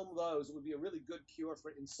were to film those, it would be a really good cure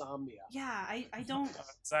for insomnia. Yeah, I don't...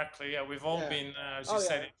 Exactly, yeah. We've all been, as you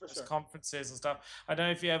said, at conferences and stuff. I don't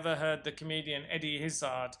know if you ever heard the comedian Eddie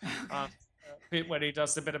Izzard, where he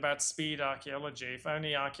does a bit about speed archaeology. If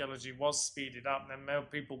only archaeology was speeded up, then more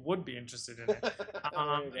people would be interested in it.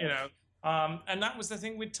 And that was the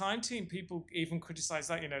thing with Time Team. People even criticized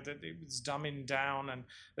that, that it was dumbing down and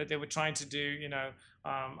that they were trying to do,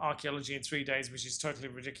 archaeology in 3 days, which is totally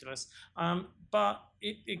ridiculous. But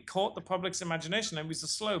it caught the public's imagination. It was a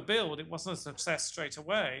slow build. It wasn't a success straight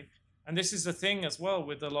away. And this is the thing as well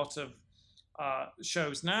with a lot of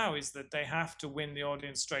shows now, is that they have to win the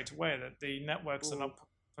audience straight away, that the networks are not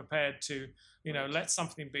prepared to, let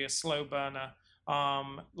something be a slow burner.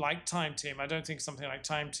 Like Time Team. I don't think something like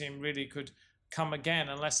Time Team really could come again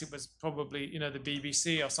unless it was probably, the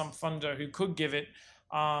BBC or some funder who could give it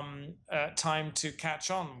time to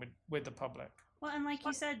catch on with the public. Well, and like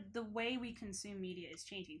you said, the way we consume media is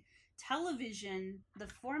changing. Television, the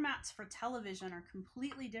formats for television are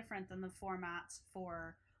completely different than the formats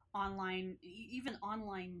for online, even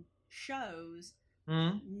online shows.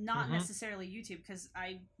 Not necessarily YouTube, because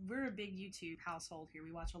we're a big YouTube household here.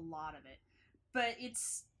 We watch a lot of it. But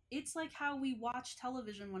it's like how we watch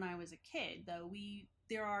television when I was a kid, though.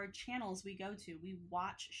 There are channels we go to. We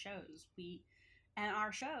watch shows. And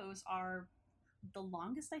our shows are, the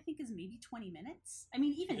longest I think is maybe 20 minutes. I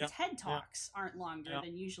mean, even TED Talks aren't longer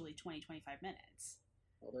than usually 20, 25 minutes.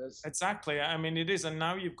 Exactly. I mean, it is. And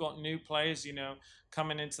now you've got new players,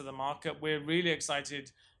 coming into the market. We're really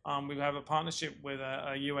excited. We have a partnership with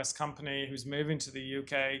a US company who's moving to the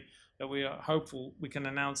UK that we are hopeful we can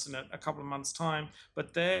announce in a couple of months' time.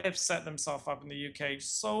 But they've set themselves up in the UK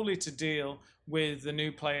solely to deal with the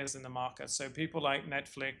new players in the market. So people like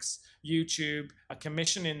Netflix, YouTube are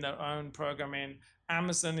commissioning their own programming.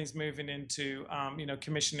 Amazon is moving into,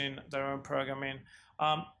 commissioning their own programming.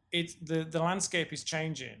 The landscape is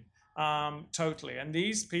changing totally. And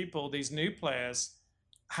these people, these new players,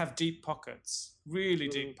 have deep pockets, really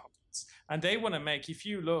deep pockets. And they want to make, if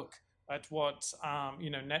you look at what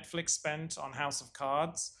Netflix spent on House of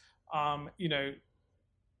Cards,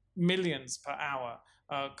 millions per hour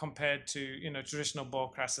compared to, traditional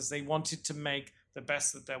broadcasters. They wanted to make the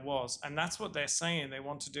best that there was. And that's what they're saying they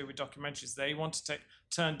want to do with documentaries. They want to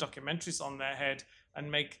turn documentaries on their head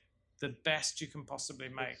and make the best you can possibly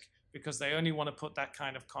make, because they only want to put that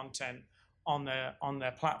kind of content on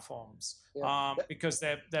their platforms, because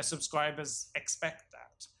their subscribers expect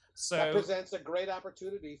that. So that presents a great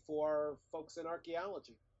opportunity for folks in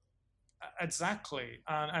archaeology. Exactly.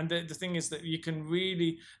 And the thing is that you can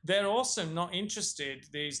really, they're also not interested,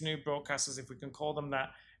 these new broadcasters, if we can call them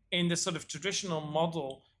that, in the sort of traditional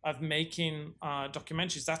model of making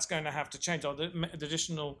documentaries. That's going to have to change, or the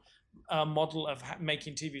traditional model of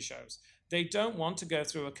making TV shows. They don't want to go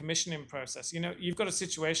through a commissioning process. You've got a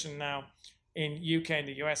situation now in UK and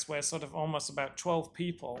the US where sort of almost about 12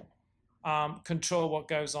 people control what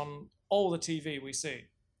goes on all the TV we see.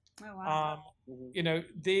 Oh, wow.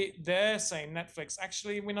 They're saying, Netflix,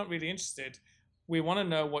 actually, we're not really interested. We want to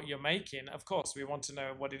know what you're making. Of course, we want to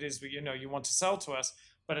know what it is you want to sell to us,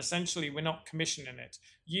 but essentially we're not commissioning it.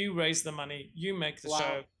 You raise the money, you make the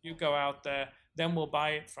show, you go out there, then we'll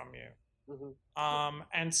buy it from you.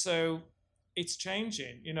 And so it's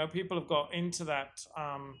changing. People have got into that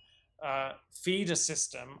feeder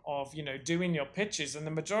system of, doing your pitches, and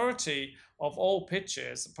the majority of all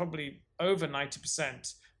pitches, probably over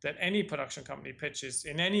 90%, that any production company pitches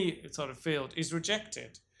in any sort of field is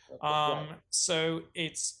rejected. So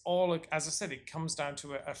it's all, as I said, it comes down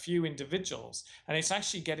to a few individuals, and it's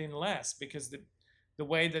actually getting less because the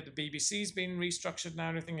way that the BBC's been restructured now,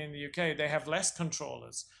 everything in the UK, they have less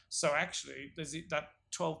controllers. So actually, that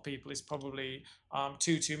 12 people is probably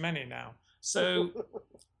too many now. So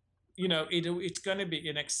it's going to be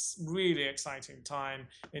a really exciting time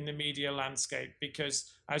in the media landscape,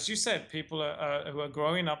 because, as you said, people who are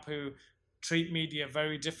growing up who treat media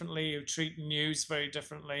very differently, who treat news very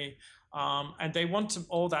differently, and they want to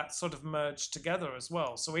all that sort of merge together as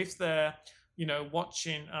well. So if they're,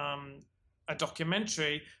 watching a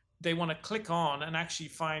documentary, they want to click on and actually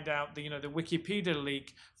find out the Wikipedia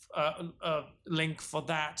link for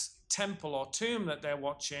that temple or tomb that they're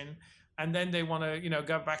watching. And then they want to,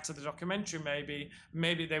 go back to the documentary.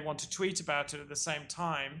 Maybe they want to tweet about it at the same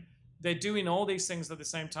time. They're doing all these things at the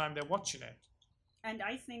same time they're watching it. And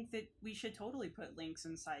I think that we should totally put links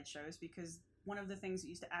inside shows, because one of the things that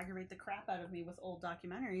used to aggravate the crap out of me with old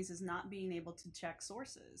documentaries is not being able to check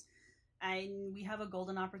sources. And we have a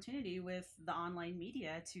golden opportunity with the online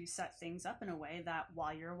media to set things up in a way that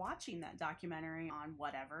while you're watching that documentary on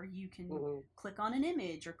whatever, you can click on an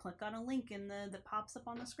image or click on a link that pops up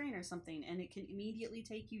on the screen or something, and it can immediately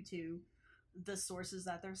take you to the sources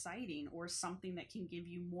that they're citing, or something that can give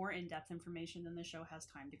you more in-depth information than the show has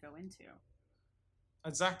time to go into.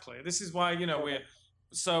 Exactly. This is why, we're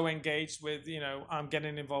so engaged with, I'm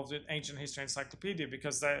getting involved with Ancient History Encyclopedia,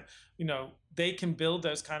 because they can build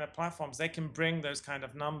those kind of platforms. They can bring those kind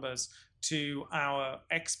of numbers to our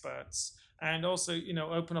experts, and also,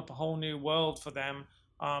 open up a whole new world for them,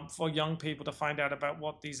 for young people to find out about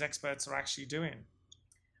what these experts are actually doing.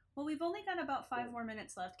 Well, we've only got about 5 more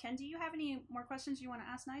minutes left. Ken, do you have any more questions you want to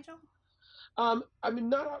ask Nigel?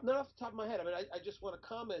 Not off the top of my head. I just want to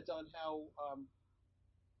comment on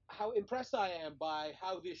how impressed I am by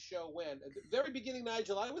how this show went. At the very beginning,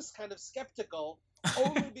 Nigel, I was kind of skeptical,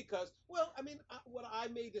 only because, what I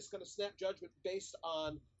made this kind of snap judgment based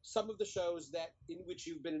on some of the shows in which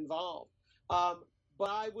you've been involved. But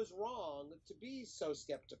I was wrong to be so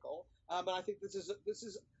skeptical. And I think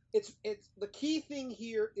it's the key thing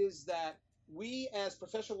here is that we, as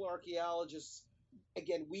professional archaeologists,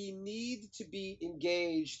 again, we need to be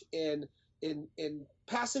engaged in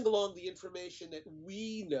passing along the information that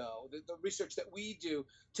we know, the research that we do,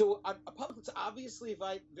 to a public that's obviously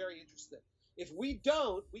very interested. If we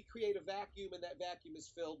don't, we create a vacuum, and that vacuum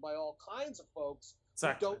is filled by all kinds of folks who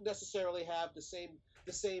don't necessarily have the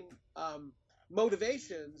same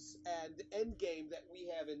motivations and end game that we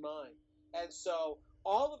have in mind. And so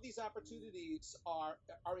all of these opportunities are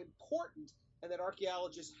important, and that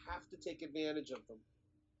archaeologists have to take advantage of them.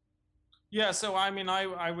 Yeah, so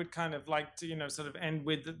I would kind of like to, sort of end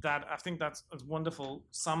with that. I think that's a wonderful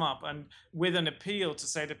sum up, and with an appeal to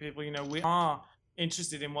say to people, we are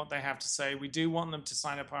interested in what they have to say. We do want them to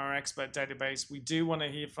sign up our expert database. We do want to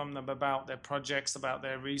hear from them about their projects, about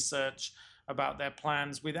their research, about their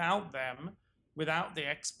plans. Without them, without the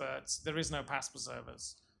experts, there is no past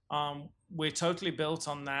preservers. We're totally built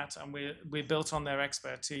on that, and we're built on their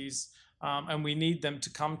expertise. And we need them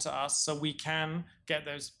to come to us so we can get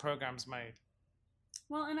those programs made.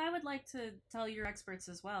 Well, and I would like to tell your experts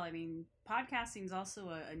as well. Podcasting is also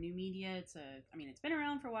a new media. It's been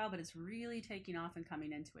around for a while, but it's really taking off and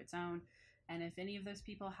coming into its own. And if any of those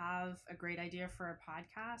people have a great idea for a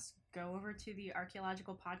podcast, go over to the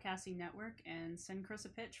Archaeological Podcasting Network and send Chris a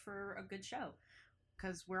pitch for a good show,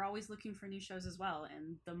 because we're always looking for new shows as well.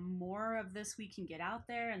 And the more of this we can get out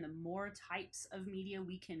there and the more types of media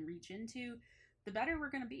we can reach into, the better we're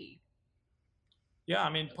going to be. Yeah, I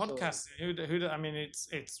mean, podcasting, I mean,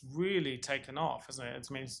 it's really taken off, isn't it?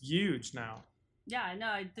 I mean, it's huge now. Yeah,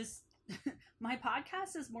 no, my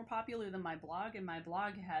podcast is more popular than my blog, and my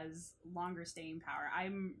blog has longer staying power.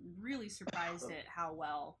 I'm really surprised at how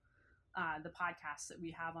well the podcasts that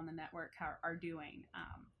we have on the network are doing.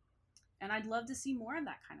 And I'd love to see more of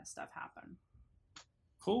that kind of stuff happen.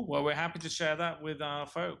 Cool. Well, we're happy to share that with our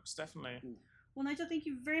folks, definitely. Well, Nigel, thank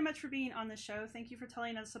you very much for being on the show. Thank you for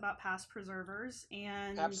telling us about Past Preservers.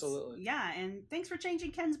 And absolutely. Yeah, and thanks for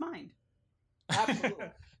changing Ken's mind. Absolutely.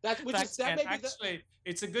 Actually,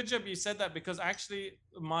 it's a good job you said that, because actually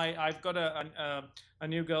I've got a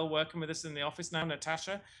new girl working with us in the office now,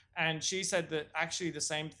 Natasha, and she said that actually the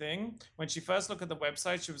same thing. When she first looked at the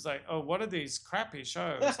website, she was like, oh, what are these crappy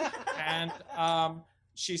shows? And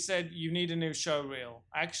she said, you need a new show reel.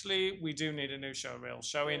 Actually, we do need a new show reel,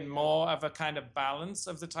 showing more of a kind of balance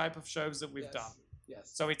of the type of shows that we've done.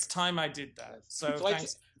 Yes. So it's time I did that. Yes. So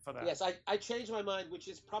thanks for that. Yes, I changed my mind, which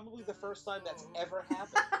is probably the first time that's ever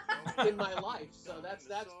happened in my life. So that's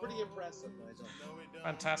pretty impressive, Nigel.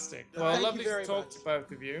 Fantastic. Well, lovely to talk to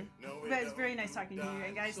both of you. It's very nice talking to you.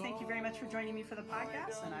 And guys, thank you very much for joining me for the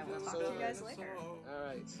podcast, and I will talk to you guys later. All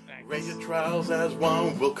right. Thanks. Raise your trials as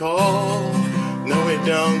one will call. No, we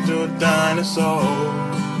don't do dinosaurs.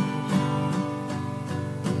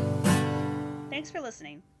 Thanks for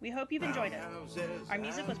listening. We hope you've enjoyed it. Our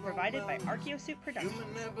music was provided by Archaeosuit Productions.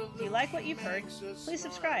 If you like what you've heard, please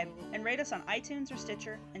subscribe and rate us on iTunes or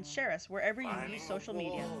Stitcher, and share us wherever you use social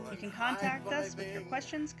media. You can contact us with your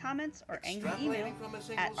questions, comments, or angry email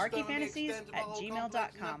at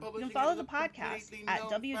archyfantasies@gmail.com. You can follow the podcast at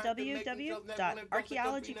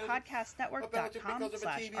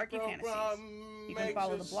www.archaeologypodcastnetwork.com/archyfantasies. You can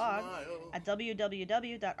follow the blog at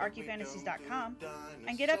www.archyfantasies.com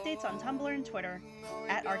and get updates on Tumblr and Twitter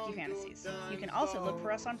at archyfantasies. You can also look for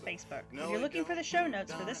us on Facebook. If you're looking for the show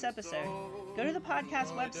notes for this episode, go to the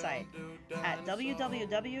podcast website at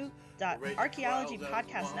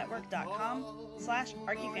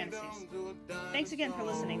www.archaeologypodcastnetwork.com/archyfantasies. Thanks again for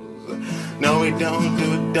listening. No, we don't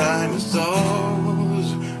do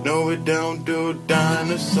dinosaurs. No, we don't do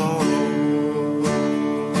dinosaurs.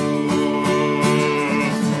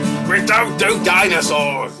 We don't do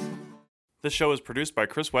dinosaurs. This show is produced by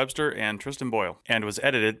Chris Webster and Tristan Boyle, and was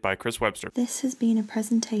edited by Chris Webster. This has been a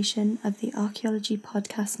presentation of the Archaeology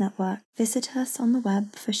Podcast Network. Visit us on the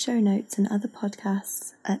web for show notes and other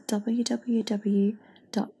podcasts at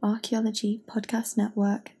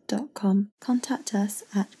www.archaeologypodcastnetwork.com. Contact us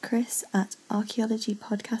at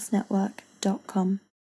chris@archaeologypodcastnetwork.com.